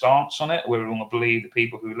party's stance on it, whether we want to believe the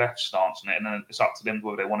people who left stance on it, and then it's up to them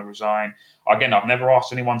whether they want to resign. Again, I've never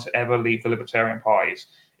asked anyone to ever leave the Libertarian parties.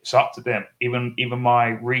 It's up to them. Even my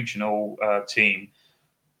regional team,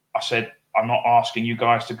 I said, I'm not asking you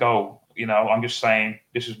guys to go. I'm just saying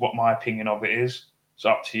this is what my opinion of it is. It's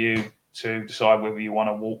up to you to decide whether you want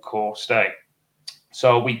to walk or stay.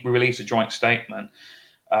 So we released a joint statement.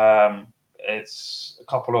 It's a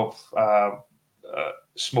couple of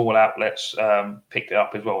small outlets picked it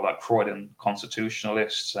up as well, like Croydon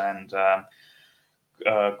Constitutionalists and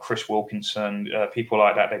Chris Wilkinson, people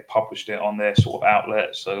like that. They published it on their sort of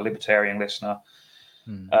outlets, so Libertarian Listener.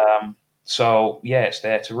 So yeah, it's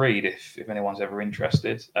there to read if anyone's ever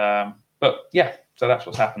interested. But yeah, so that's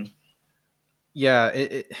what's happened. Yeah,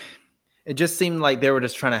 it just seemed like they were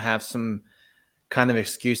just trying to have some kind of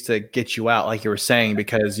excuse to get you out, like you were saying,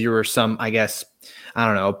 because you were some, I guess, I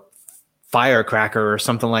don't know, firecracker or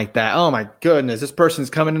something like that. Oh my goodness, this person's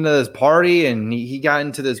coming into this party and he got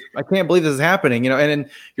into this. I can't believe this is happening, And then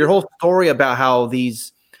your whole story about how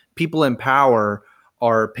these people in power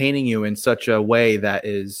are painting you in such a way that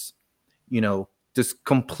is, just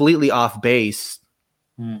completely off base.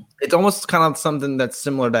 It's almost kind of something that's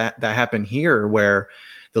similar to that happened here, where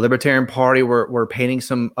the Libertarian Party were painting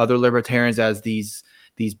some other libertarians as these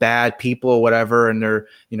bad people or whatever, and they're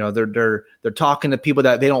talking to people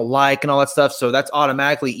that they don't like and all that stuff. So that's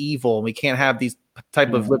automatically evil, and we can't have these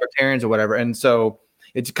type of libertarians or whatever. And so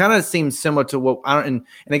it kind of seems similar to what and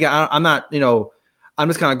again, I'm not, I'm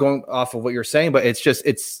just kind of going off of what you're saying, but it's just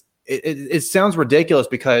it sounds ridiculous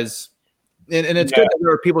because. And it's good that there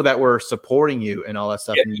were people that were supporting you and all that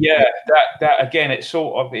stuff. Yeah, that again, it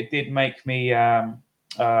did make me,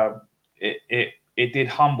 it did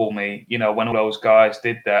humble me, when all those guys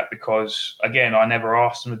did that, because again, I never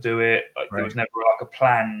asked them to do it. Right. There was never like a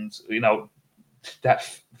planned, that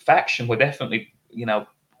faction were definitely,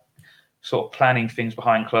 sort of planning things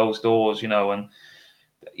behind closed doors, and I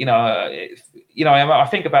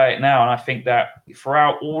think about it now, and I think that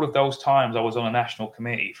throughout all of those times I was on a national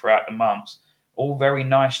committee throughout the months, all very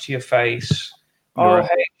nice to your face. Oh,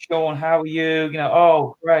 hey, Sean, how are you?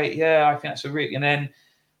 Oh, great, yeah, I think that's a really. And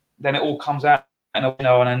then it all comes out,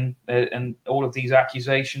 and all of these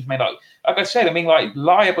accusations, like I said, like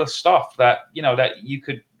libelous stuff that that you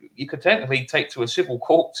could technically take to a civil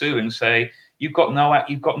court too, and say you've got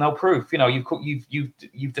no proof.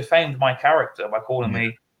 You've defamed my character by calling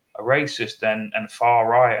me a racist and far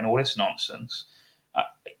right and all this nonsense.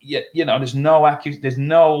 There's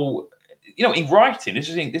no in writing. This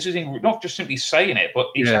is not just simply saying it, but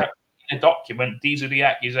it's a document. These are the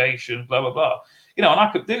accusations, blah, blah, blah. You know, and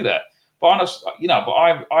I could do that. But honest, you know, but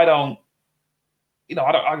I don't, you know,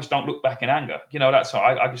 I just don't look back in anger. You know, that's how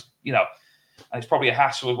I just, you know, and it's probably a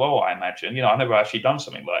hassle as well, I imagine. You know, I've never actually done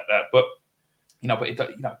something like that. But, you know, you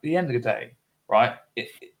know, at the end of the day, right,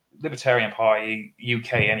 Libertarian Party,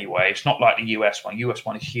 UK anyway, it's not like the US one. US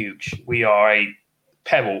one is huge. We are a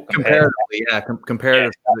pebble. Comparatively,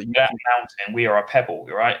 comparatively. That mountain, we are a pebble,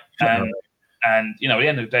 right? And, you know, at the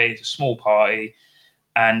end of the day, it's a small party.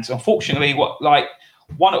 And unfortunately,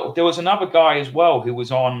 there was another guy as well who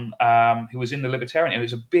was on, who was in the Libertarian. It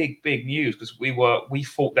was a big news because we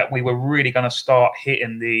thought that we were really going to start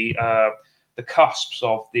hitting the cusps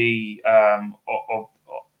of the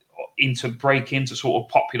break into sort of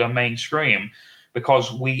popular mainstream,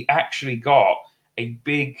 because we actually got a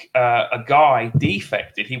guy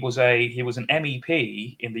defected. He was an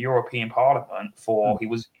MEP in the European Parliament he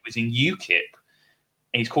was in UKIP,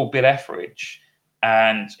 and he's called Bill Etheridge.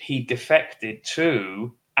 And he defected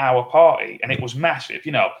to our party, and it was massive.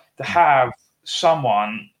 You know, to have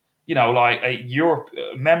someone, you know, like a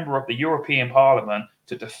member of the European Parliament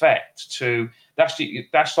to defect to that's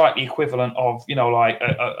like the equivalent of, you know, like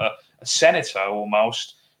a senator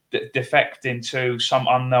almost defecting to some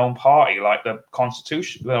unknown party like the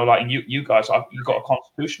Constitution. You know, like you guys, you've got a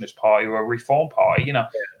Constitutionalist party or a Reform party. You know,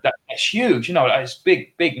 that's huge. You know, that's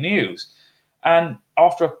big news. And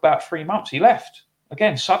after about 3 months, he left.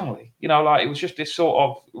 Again, suddenly, you know, like it was just this sort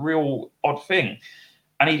of real odd thing.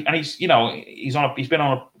 And he's you know, he's been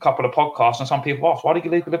on a couple of podcasts, and some people ask, why did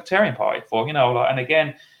you leave the Libertarian Party for? You know, like, and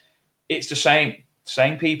again, it's the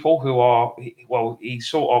same people who are, well, he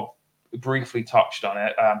sort of briefly touched on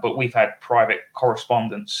it, but we've had private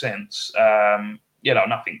correspondence since, you know,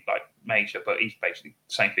 nothing like major, but he's basically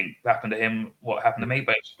same thing happened to him, what happened to me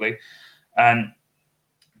basically. And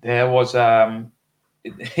there was,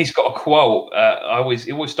 he's got a quote.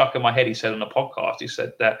 It always stuck in my head. He said on the podcast, he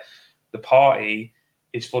said that the party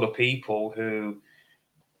is for the people who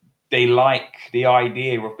they like the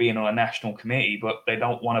idea of being on a national committee, but they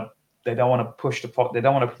don't want to push they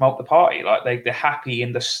don't want to promote the party. Like they're happy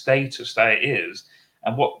in the status that it is.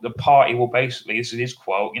 And what the party will basically, this is his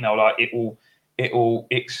quote, you know, like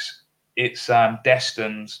it's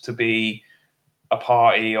destined to be a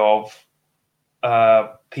party of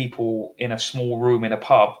people in a small room in a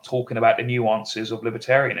pub talking about the nuances of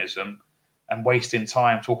libertarianism and wasting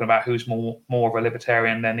time talking about who's more of a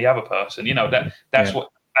libertarian than the other person. You know, that's what,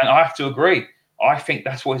 and I have to agree. I think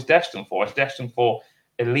that's what it's destined for. It's destined for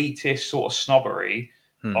elitist sort of snobbery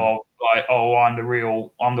of like, oh, I'm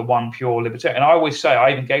the one pure libertarian. And I always say,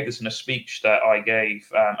 I even gave this in a speech that I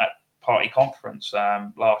gave at party conference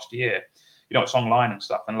last year. You know, it's online and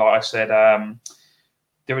stuff. And like I said,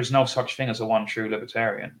 there is no such thing as a one true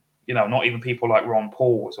libertarian. You know, not even people like Ron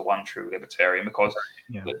Paul was a one true libertarian, because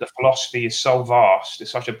the philosophy is so vast.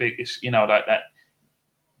 It's such a big, you know, that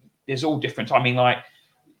there's all different. I mean, like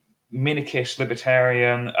minarchist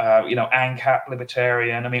libertarian, you know, ANCAP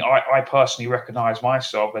libertarian. I mean, I personally recognize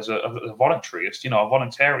myself as a voluntarist. You know, a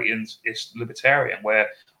voluntarist libertarian, where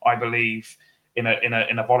I believe in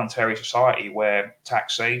a voluntary society where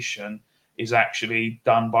taxation is actually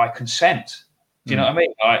done by consent. Do you know what I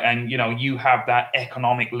mean? And, you know, you have that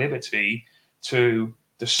economic liberty to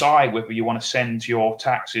decide whether you want to send your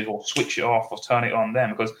taxes or switch it off or turn it on them.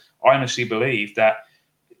 Because I honestly believe that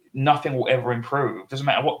nothing will ever improve. Doesn't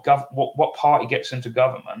matter what party gets into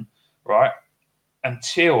government, right?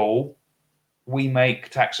 Until we make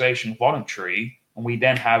taxation voluntary, and we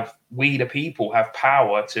then the people have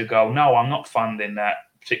power to go, no, I'm not funding that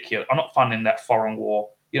foreign war.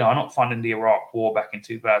 You know, I'm not funding the Iraq war back in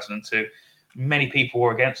 2002. Many people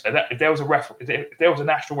were against it. If there was a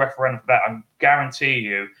national referendum for that, I guarantee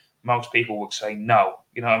you most people would say no.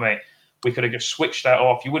 You know what I mean? We could have just switched that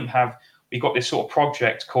off. You wouldn't have. We got this sort of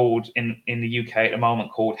project called in the UK at the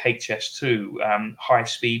moment called HS2, High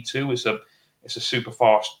Speed 2. It's a super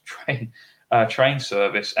fast train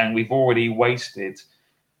service, and we've already wasted,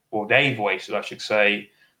 or they've wasted, I should say,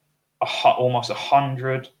 almost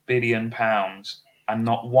 £100 billion, and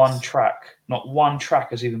not one track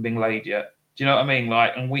has even been laid yet. Do you know what I mean?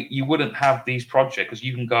 Like, and you wouldn't have these projects because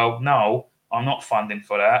you can go, no, I'm not funding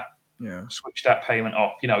for that. Yeah. Switch that payment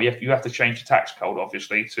off. You know, you have to change the tax code,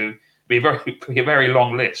 obviously, to be a very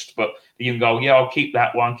long list. But you can go, yeah, I'll keep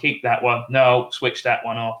that one. No, switch that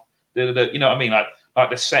one off. You know what I mean? Like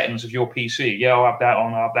the settings of your PC. Yeah, I'll have that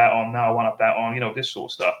on. No, I want to have that on. You know, this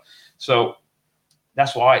sort of stuff. So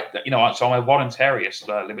that's why, you know, so I'm a voluntarist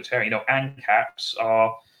libertarian. You know, ANCAPs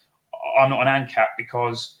I'm not an ANCAP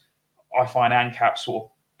because I find ANCAP sort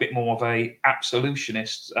of bit more of a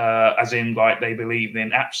absolutionist, as in like they believe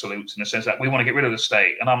in absolutes in the sense that we want to get rid of the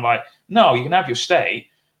state. And I'm like, no, you can have your state,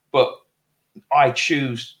 but I'll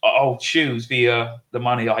choose via the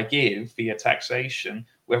money I give via taxation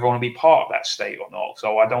whether I want to be part of that state or not.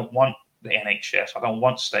 So I don't want the NHS. I don't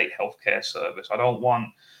want state healthcare service. I don't want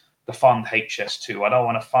to fund HS2. I don't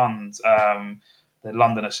want to fund the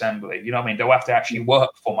London Assembly. You know what I mean? They'll have to actually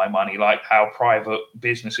work for my money, like how private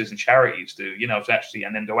businesses and charities do. You know, to actually,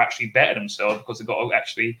 and then they'll actually better themselves because they've got to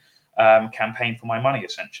actually campaign for my money,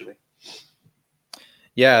 essentially.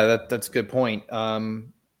 Yeah, that's a good point.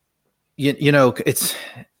 You know, it's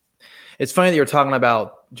funny that you're talking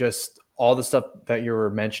about just all the stuff that you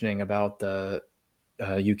were mentioning about the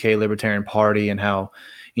UK Libertarian Party and how,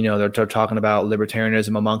 you know, they're talking about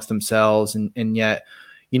libertarianism amongst themselves. And yet,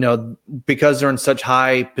 you know, because they're in such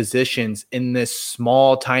high positions in this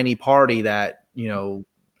small, tiny party that, you know,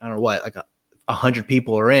 I don't know what, like 100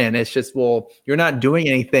 people are in, it's just, well, you're not doing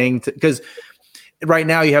anything because right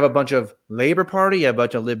now you have a bunch of Labor Party, you have a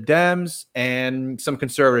bunch of Lib Dems and some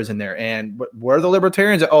conservatives in there. And where are the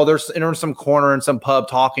libertarians? Oh, they're in some corner in some pub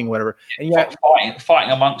talking, whatever. And yet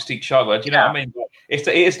fighting amongst each other. Do you know what I mean? It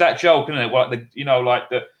is that joke, isn't it? Like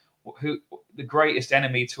the greatest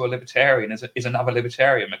enemy to a libertarian is another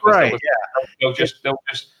libertarian. Because they'll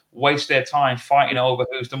just waste their time fighting over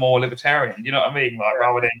who's the more libertarian. You know what I mean? Like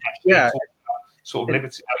rather than actually sort of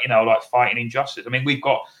liberty, you know, like fighting injustice. I mean, we've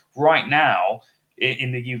got right now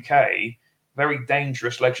in the UK very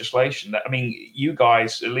dangerous legislation that, I mean, you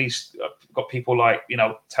guys at least got people like, you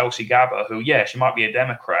know, Tulsi Gabbard, who, she might be a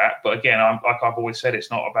Democrat, but again, like I've always said,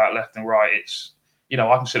 it's not about left and right. It's, you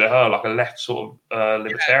know, I consider her like a left sort of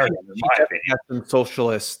libertarian. In my opinion. Some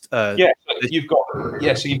socialist. So you've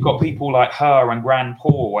got people like her and Rand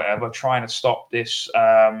Paul, or whatever, trying to stop this.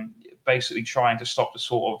 Basically, trying to stop the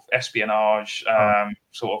sort of espionage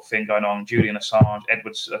sort of thing going on. Julian Assange,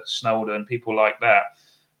 Edward Snowden, people like that.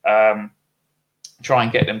 Try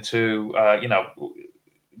and get them to, you know,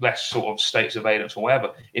 less sort of state surveillance or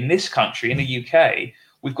whatever. In this country, in the UK,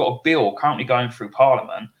 we've got a bill currently going through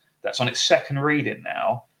Parliament that's on its second reading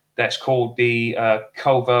now. That's called the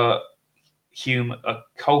Covert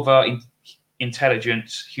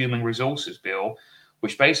Intelligence Human Resources Bill,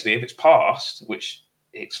 which basically, if it's passed, which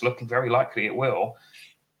it's looking very likely it will,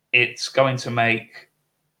 it's going to make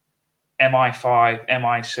MI5,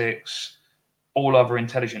 MI6, all other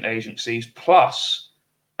intelligence agencies, plus,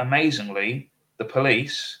 amazingly, the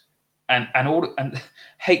police and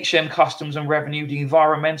HM Customs and Revenue, the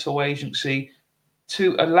Environmental Agency,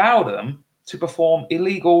 to allow them to perform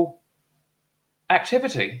illegal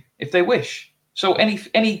activity if they wish. So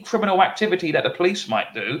any criminal activity that the police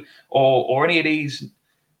might do, or any of these,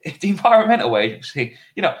 the Environmental Agency,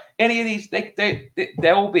 you know, any of these,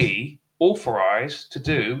 they'll be authorized to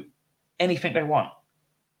do anything they want.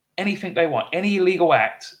 Anything they want. Any illegal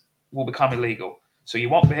act will become illegal. So you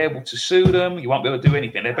won't be able to sue them. You won't be able to do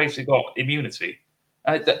anything. They've basically got immunity.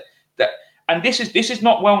 And this is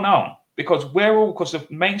not well known because because of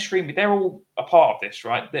mainstream, they're all a part of this,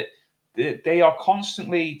 right? That they are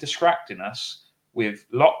constantly distracting us with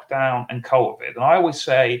lockdown and COVID. And I always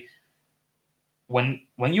say, when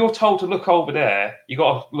you're told to look over there, you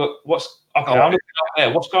got to look. I'm looking over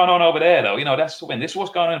there. What's going on over there, though? You know, that's the win. This is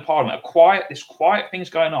what's going on in Parliament. This quiet thing's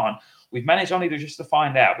going on. We've managed only just to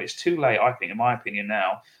find out, but it's too late, I think, in my opinion.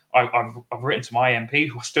 Now, I've written to my MP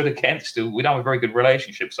who I stood against. We don't have a very good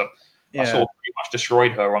relationship, so I sort of pretty much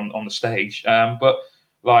destroyed her on the stage. But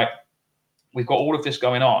like, we've got all of this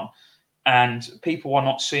going on, and people are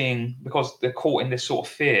not seeing because they're caught in this sort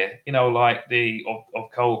of fear, you know, like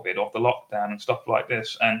of COVID, of the lockdown and stuff like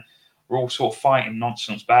this, and we're all sort of fighting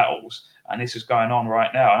nonsense battles, and this is going on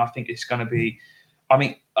right now, and I think it's going to be. I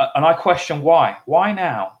mean, and I question why. Why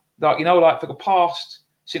now? Like, you know, like for the past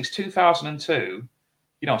since 2002,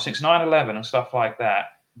 you know, since 9/11 and stuff like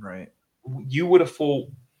that. Right. You would have thought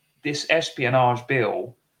this espionage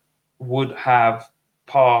bill would have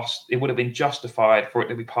passed. It would have been justified for it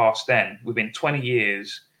to be passed then. Within 20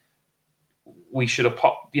 years, we should have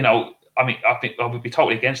popped. You know, I mean, I think I would be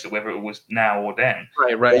totally against it whether it was now or then.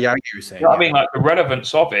 Right. Yeah, I get what you're saying. You know what I mean, like the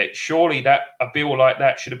relevance of it. Surely that a bill like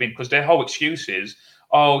that should have been, because their whole excuse is,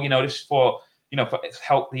 oh, you know, this is for, you know, for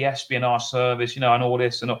help the espionage service, you know, and all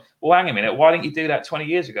this and all. Well, hang a minute. Why didn't you do that 20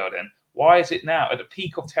 years ago then? Why is it now at the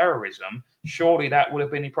peak of terrorism? Surely that would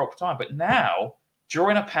have been the proper time. But now,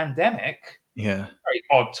 during a pandemic, very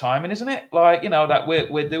odd timing, isn't it? Like, you know, that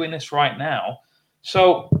we're doing this right now.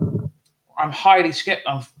 So I'm highly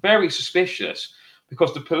skeptical. I'm very suspicious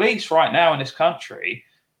because the police right now in this country,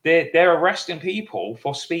 they're arresting people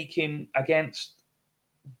for speaking against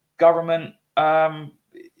government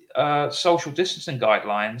social distancing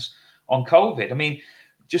guidelines on COVID. I mean,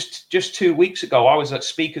 just 2 weeks ago, I was at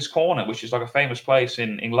Speaker's Corner, which is like a famous place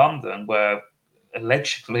in London, where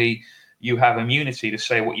allegedly you have immunity to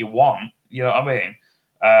say what you want. You know what I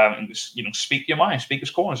mean? Speak your mind.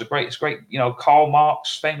 Speaker's Corner is it's great. You know, Karl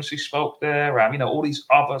Marx famously spoke there. All these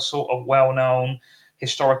other sort of well-known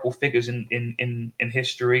historical figures in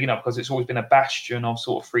history. You know, because it's always been a bastion of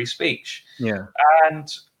sort of free speech. Yeah. And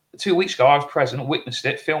 2 weeks ago, I was present, witnessed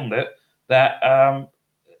it, filmed it. That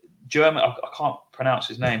German, I can't pronounce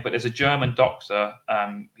his name, but there's a German doctor.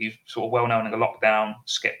 He's sort of well known in the lockdown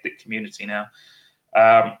skeptic community now.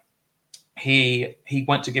 He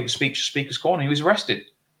went to give a speech to Speaker's Corner. He was arrested.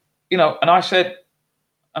 You know, and I said,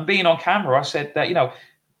 and being on camera, I said that, you know,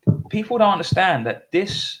 people don't understand that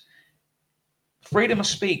this freedom of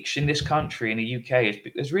speech in this country, in the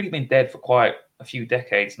UK, has really been dead for quite a few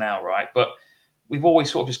decades now, right? But we've always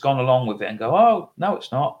sort of just gone along with it and go, oh, no,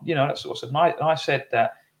 it's not. You know, that sort of stuff. And I said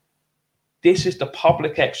that this is the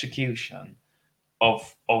public execution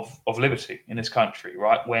of liberty in this country,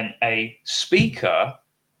 right? When a speaker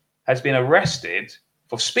has been arrested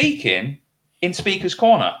for speaking in Speaker's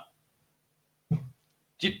Corner.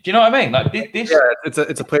 Do you know what I mean? Like this. Yeah, it's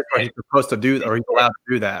a place where he's supposed to do, or he's allowed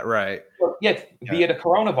to do that, right? Yeah, via the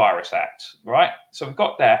Coronavirus Act, right? So we've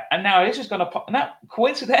got that, and now this is going to. Now,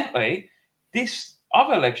 coincidentally, this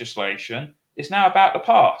other legislation is now about to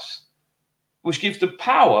pass, which gives the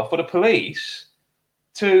power for the police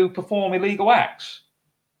to perform illegal acts.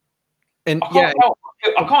 And I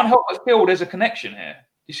can't help but feel there's a connection here.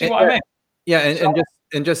 You see what I mean? Yeah,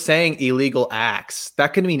 and just saying illegal acts,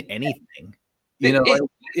 that could mean anything. You know,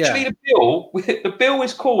 literally the bill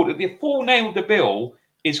is called, the full name of the bill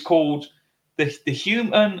is called the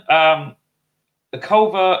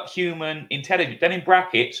Covert Human Intelligence, then in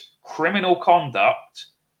brackets, Criminal Conduct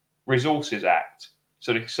Resources Act.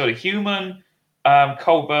 So the Human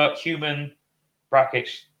Covert Human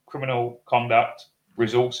brackets Criminal Conduct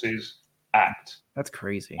Resources Act. That's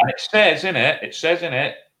crazy. And it says in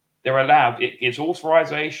it, they're allowed, it gives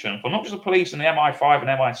authorization for not just the police and the MI5 and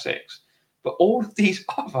MI6, but all of these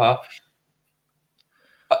other,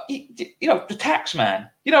 the tax man,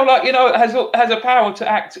 has a power to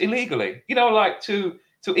act illegally, to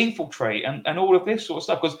infiltrate and all of this sort of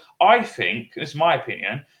stuff. Because I think, this is my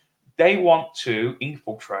opinion, they want to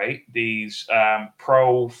infiltrate these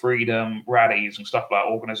pro-freedom rallies and stuff like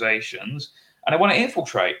organizations, and they want to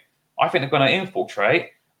infiltrate. I think they're going to infiltrate,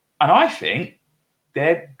 and I think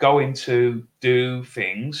they're going to do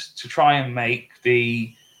things to try and make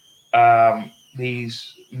these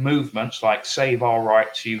movements like Save Our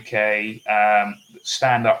Rights UK,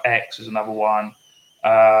 Stand Up X is another one,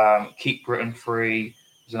 Keep Britain Free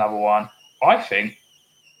is another one. I think,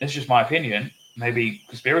 this is just my opinion, maybe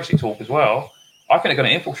conspiracy talk as well, I think they're going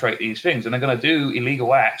to infiltrate these things and they're going to do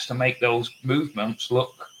illegal acts to make those movements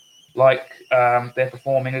look like they're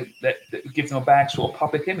performing, that give them a bad sort of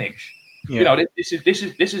public image. Yeah.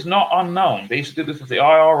 This is not unknown. They used to do this with the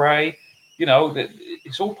IRA.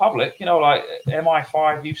 It's all public. Like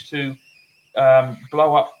MI5 used to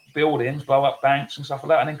blow up buildings, blow up banks and stuff like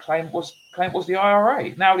that, and then claim it was the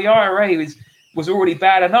IRA. Now the IRA was already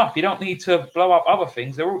bad enough. You don't need to blow up other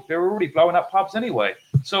things. They're already blowing up pubs anyway.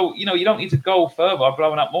 So you don't need to go further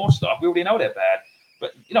blowing up more stuff. We already know they're bad.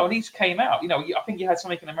 But these came out. I think you had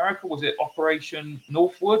something in America. Was it Operation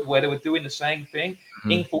Northwood, where they were doing the same thing,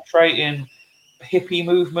 infiltrating hippie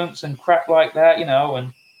movements and crap like that,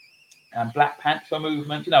 and Black Panther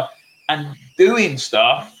movement, and doing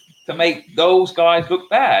stuff to make those guys look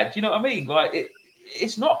bad. You know what I mean? Like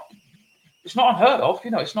it's not unheard of.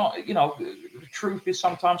 It's not. The truth is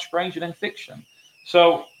sometimes stranger than fiction.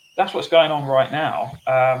 So that's what's going on right now,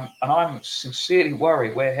 and I'm sincerely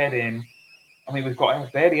worried we're heading. I mean, we've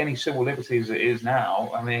got barely any civil liberties as it is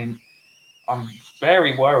now. I mean, I'm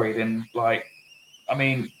very worried. And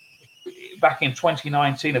back in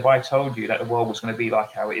 2019, if I told you that the world was going to be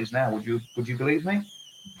like how it is now, would you believe me?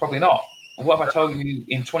 Probably not. And what if I told you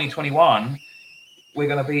in 2021 we're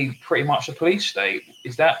going to be pretty much a police state?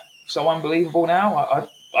 Is that so unbelievable now?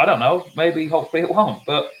 I don't know. Maybe, hopefully, it won't.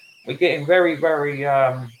 But we're getting very, very.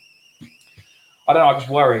 I don't know. I just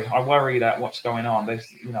worry. I worry that what's going on.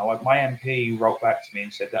 There's, like my MP wrote back to me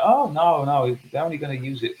and said that, oh no, they're only going to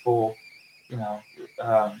use it for,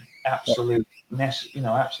 absolute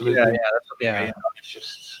absolute. Yeah. It's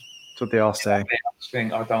just. That's what they all say. I just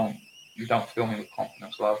think you don't fill me with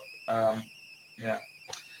confidence, love. Yeah.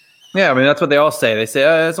 Yeah, I mean that's what they all say. They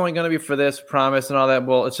say, it's only going to be for this promise and all that.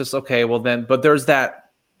 Well, it's just okay. Well, then, but there's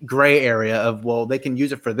that gray area of, well, they can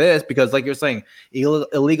use it for this because, like you're saying,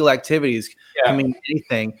 illegal activities can mean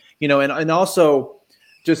anything, and also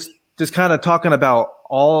just kind of talking about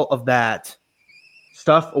all of that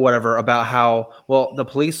stuff or whatever about how, well, the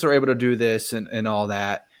police are able to do this and all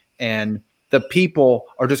that, and the people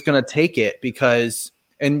are just going to take it because,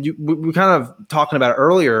 and we kind of talking about it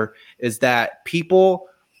earlier, is that people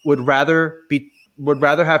would rather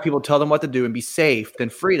have people tell them what to do and be safe than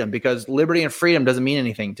freedom, because liberty and freedom doesn't mean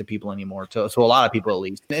anything to people anymore, to a lot of people at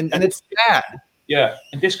least, and it's sad. Yeah,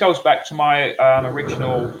 and this goes back to my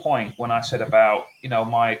original point when I said about,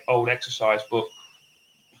 my old exercise book,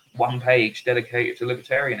 one page dedicated to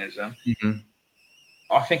libertarianism. Mm-hmm.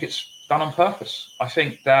 I think it's done on purpose. I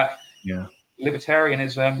think that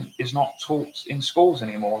libertarianism is not taught in schools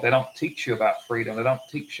anymore. They don't teach you about freedom. They don't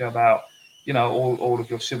teach you about, all of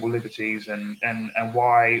your civil liberties and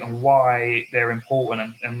why they're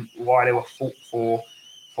important and why they were fought for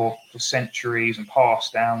centuries and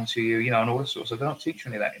passed down to you, and all this sort of stuff. They don't teach you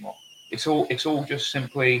any of that anymore. It's all just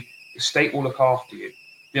simply the state will look after you.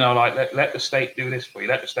 Like let the state do this for you.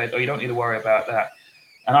 Let the state, you don't need to worry about that.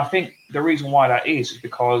 And I think the reason why that is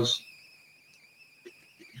because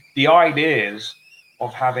the ideas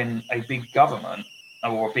of having a big government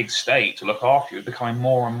or a big state to look after you are becoming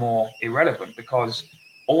more and more irrelevant, because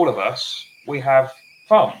all of us, we have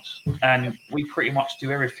phones and we pretty much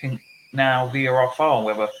do everything now via our phone,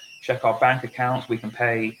 whether check our bank accounts, we can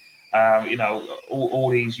pay, all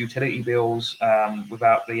these utility bills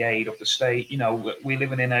without the aid of the state. We're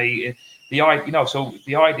living in so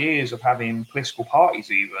the ideas of having political parties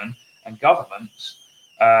even and governments,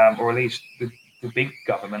 or at least the big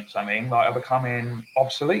governments, are becoming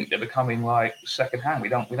obsolete. They're becoming like secondhand. We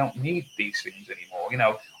don't need these things anymore.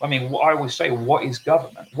 I always say, what is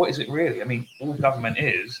government? What is it really? All government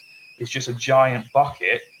is just a giant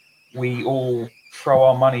bucket we all throw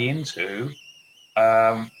our money into,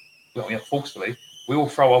 forcefully, we all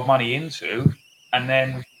throw our money into, and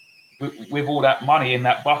then with all that money in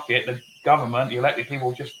that bucket, the government, the elected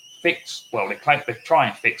people just fix, they try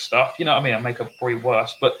and fix stuff, and make it probably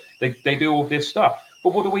worse, but they do all this stuff.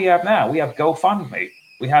 But what do we have now? We have GoFundMe.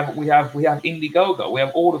 We have Indiegogo. We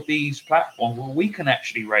have all of these platforms where we can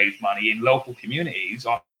actually raise money in local communities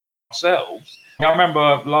ourselves. I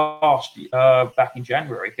remember back in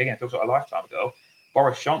January, again, it feels like a lifetime ago,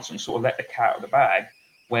 Boris Johnson sort of let the cat out of the bag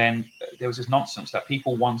when there was this nonsense that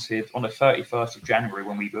people wanted on the 31st of January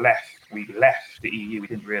when we left the EU. We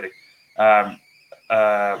didn't really.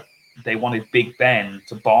 They wanted Big Ben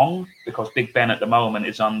to bong, because Big Ben at the moment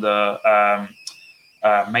is under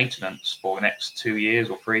maintenance for the next 2 years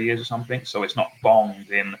or 3 years or something. So it's not bonged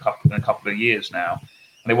in a couple of years now,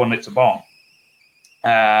 and they wanted it to bong.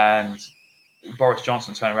 And Boris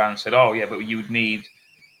Johnson turned around and said, "Oh yeah, but you would need."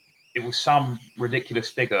 It was some ridiculous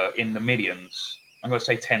figure in the millions. I'm going to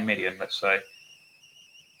say 10 million, let's say.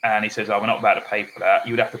 And he says, "Oh, we're not about to pay for that.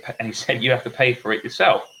 You would have to pay." And he said, "You have to pay for it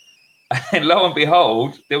yourself." And lo and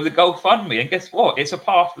behold, there was a GoFundMe, and guess what? It's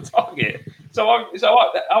surpassed the target. So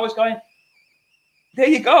I was going, there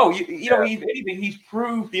you go. He's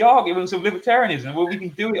proved the arguments of libertarianism. Well, we can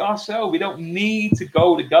do it ourselves. We don't need to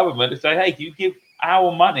go to government to say, "Hey, can you give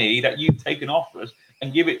our money that you've taken off us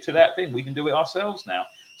and give it to that thing?" We can do it ourselves now.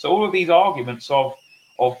 So all of these arguments of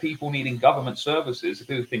people needing government services to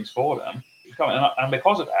do things for them, and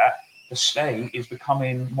because of that, the state is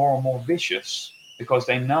becoming more and more vicious, because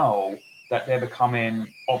they know that they're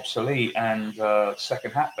becoming obsolete and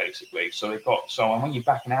second hat, basically. So and when you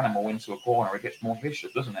back an animal into a corner, it gets more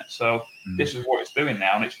vicious, doesn't it? So This is what it's doing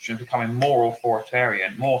now, and it's just becoming more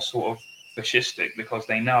authoritarian, more sort of fascistic, because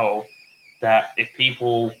they know that if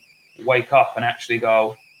people wake up and actually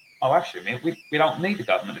go, "Oh, actually, we don't need the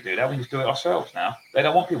government to do that. We just do it ourselves now." They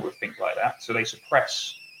don't want people to think like that, so they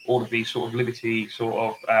suppress all of these sort of liberty sort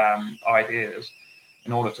of ideas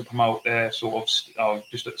in order to promote their sort of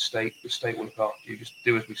just that the state will look after you. Just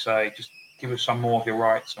do as we say. Just give us some more of your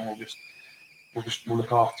rights, and we'll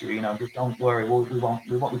look after you. Just don't worry.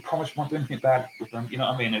 We promise we won't do anything bad with them. You know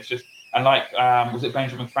what I mean? It's just, and like was it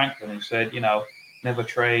Benjamin Franklin who said, never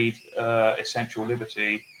trade essential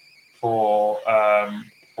liberty for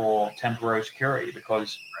temporary security,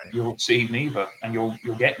 because you'll receive neither, and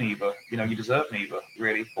you'll get neither. You deserve neither,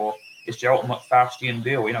 really. It's the ultimate Faustian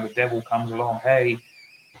deal. The devil comes along, "Hey,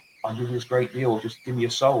 I'll give you this great deal, just give me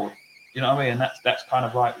your soul." You know what I mean? And that's kind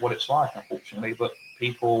of like what it's like, unfortunately. But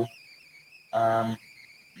people, they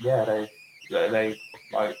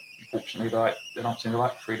like, unfortunately, like, they don't seem to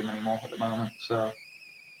like freedom anymore at the moment. So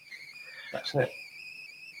that's it.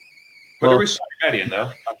 But there is some rebellion,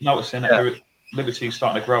 though. I'm noticing that liberty is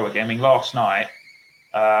starting to grow again. Last night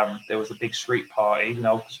there was a big street party.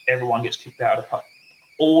 Everyone gets kicked out of the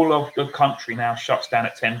all of the country now shuts down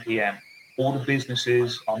at 10 p.m. all the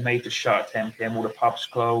businesses are made to shut at 10 p.m. All the pubs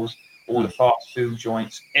close, all the fast food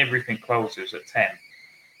joints, everything closes at 10.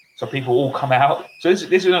 So people all come out. So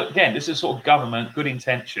this is sort of government, good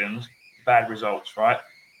intentions, bad results, right?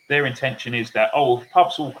 Their intention is that, if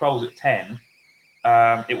pubs all close at 10,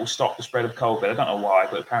 it will stop the spread of COVID. I don't know why,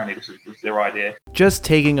 but apparently this is their idea. Just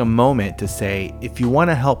taking a moment to say, if you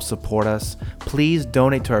want to help support us, please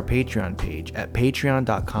donate to our Patreon page at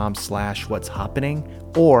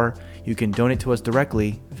patreon.com/what'shappening, or you can donate to us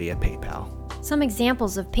directly via PayPal. Some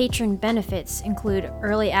examples of patron benefits include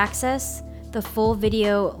early access, the full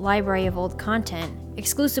video library of old content,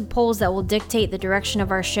 exclusive polls that will dictate the direction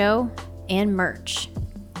of our show, and merch.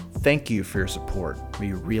 Thank you for your support.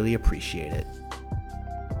 We really appreciate it.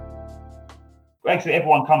 Basically,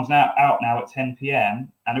 everyone comes out now at 10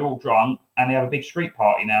 p.m. and they're all drunk and they have a big street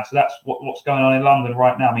party now. So that's what's going on in London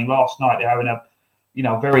right now. I mean, last night they're having a,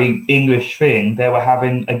 very English thing. They were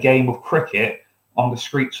having a game of cricket on the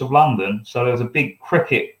streets of London. So there was a big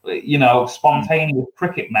cricket, spontaneous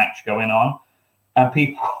cricket match going on, and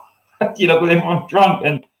people, with everyone drunk,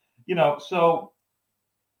 and so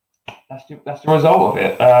that's the result of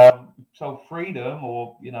it. So freedom,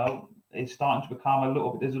 or is starting to become a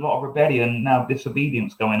little bit. There's a lot of rebellion now,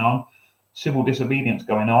 disobedience going on, civil disobedience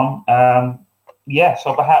going on.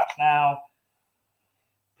 So perhaps now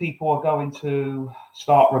people are going to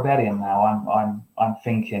start rebellion now. I'm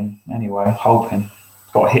thinking anyway, hoping.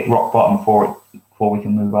 Got to hit rock bottom for it before we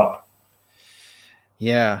can move up.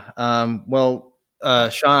 Yeah. Sean,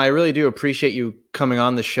 I really do appreciate you coming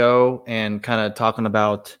on the show and kind of talking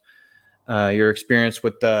about your experience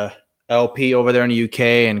with the LP over there in the UK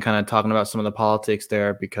and kind of talking about some of the politics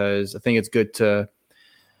there, because I think it's good to,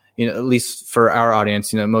 at least for our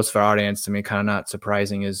audience, most of our audience, to me, kind of not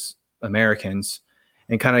surprising, is Americans,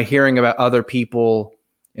 and kind of hearing about other people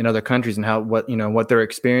in other countries and what they're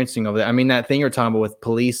experiencing over there. I mean, that thing you're talking about with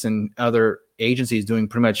police and other agencies doing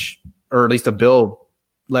pretty much, or at least a bill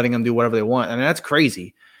letting them do whatever they want. I mean, that's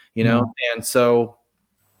crazy, And so,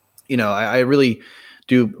 I really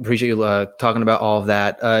do appreciate you talking about all of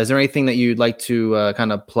that. Is there anything that you'd like to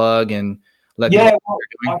kind of plug and let people know what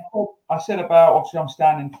you're doing? I said about, obviously I'm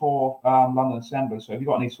standing for London Assembly. So if you've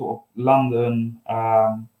got any sort of London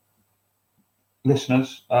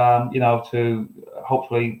listeners, to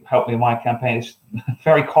hopefully help me in my campaign. It's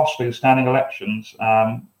very costly to standing elections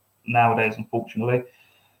nowadays, unfortunately.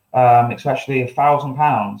 It's actually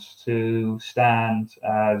 £1,000 to stand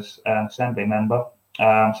as an assembly member.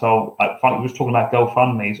 So I was talking about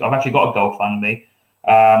GoFundMes. I've actually got a GoFundMe.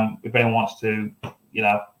 If anyone wants to,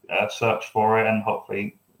 search for it and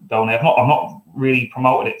hopefully donate. I've not really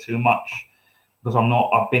promoted it too much because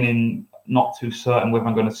I've been not too certain whether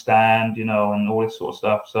I'm going to stand, and all this sort of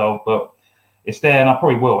stuff. So, but it's there, and I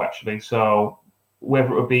probably will actually. So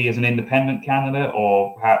whether it would be as an independent candidate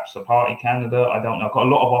or perhaps a party candidate, I don't know. I've got a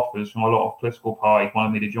lot of offers from a lot of political parties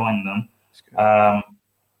wanting me to join them.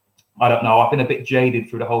 I don't know. I've been a bit jaded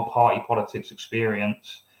through the whole party politics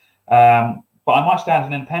experience. But I might stand as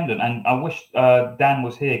an independent, and I wish Dan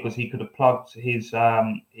was here because he could have plugged his.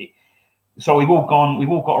 So we've all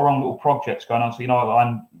got our own little projects going on. So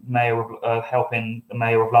I'm helping the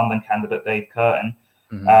mayor of London candidate Dave Curtin.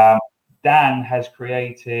 Mm-hmm. Dan has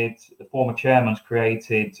created, the former chairman's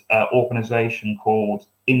created an organisation called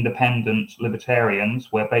Independent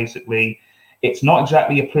Libertarians, where basically it's not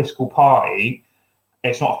exactly a political party.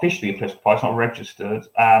 It's not officially a political party, it's not registered,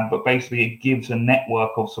 but basically it gives a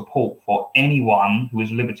network of support for anyone who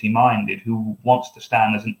is liberty-minded, who wants to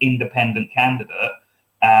stand as an independent candidate.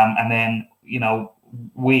 And then,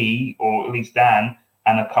 we, or at least Dan,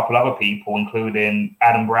 and a couple other people, including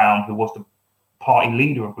Adam Brown, who was the party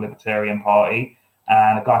leader of the Libertarian Party,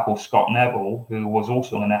 and a guy called Scott Neville, who was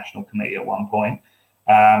also on the National Committee at one point.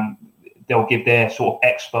 They'll give their sort of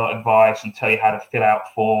expert advice and tell you how to fill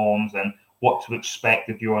out forms and what to expect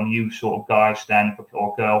if you're a new sort of guy standing for,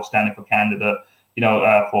 or girl standing for candidate,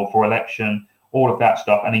 for election, all of that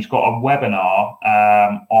stuff. And he's got a webinar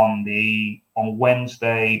on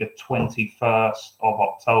Wednesday, the 21st of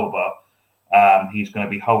October. He's going to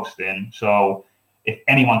be hosting. So if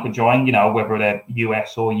anyone could join, whether they're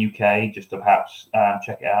US or UK, just to perhaps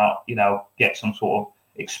check it out, get some sort of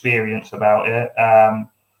experience about it.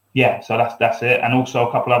 So that's it. And also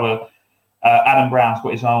a couple other. Adam Brown's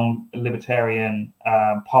got his own Libertarian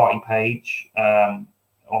party page on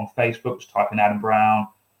Facebook. Just type in Adam Brown.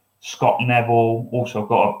 Scott Neville also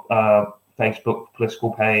got a Facebook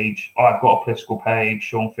political page. I've got a political page.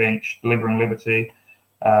 Sean Finch, Delivering Liberty,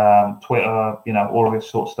 Twitter, all of this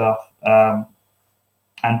sort of stuff.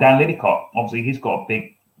 And Dan Lidicott, obviously, he's got a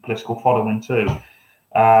big political following too.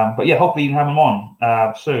 But yeah, hopefully you can have him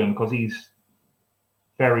on soon, because he's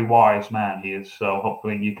very wise man, he is. So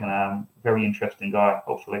hopefully you can, very interesting guy,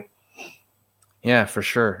 hopefully. Yeah, for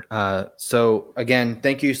sure. So again,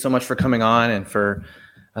 thank you so much for coming on and for,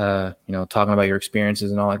 talking about your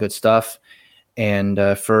experiences and all that good stuff. And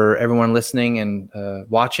for everyone listening and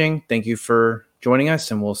watching, thank you for joining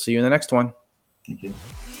us, and we'll see you in the next one. Thank you.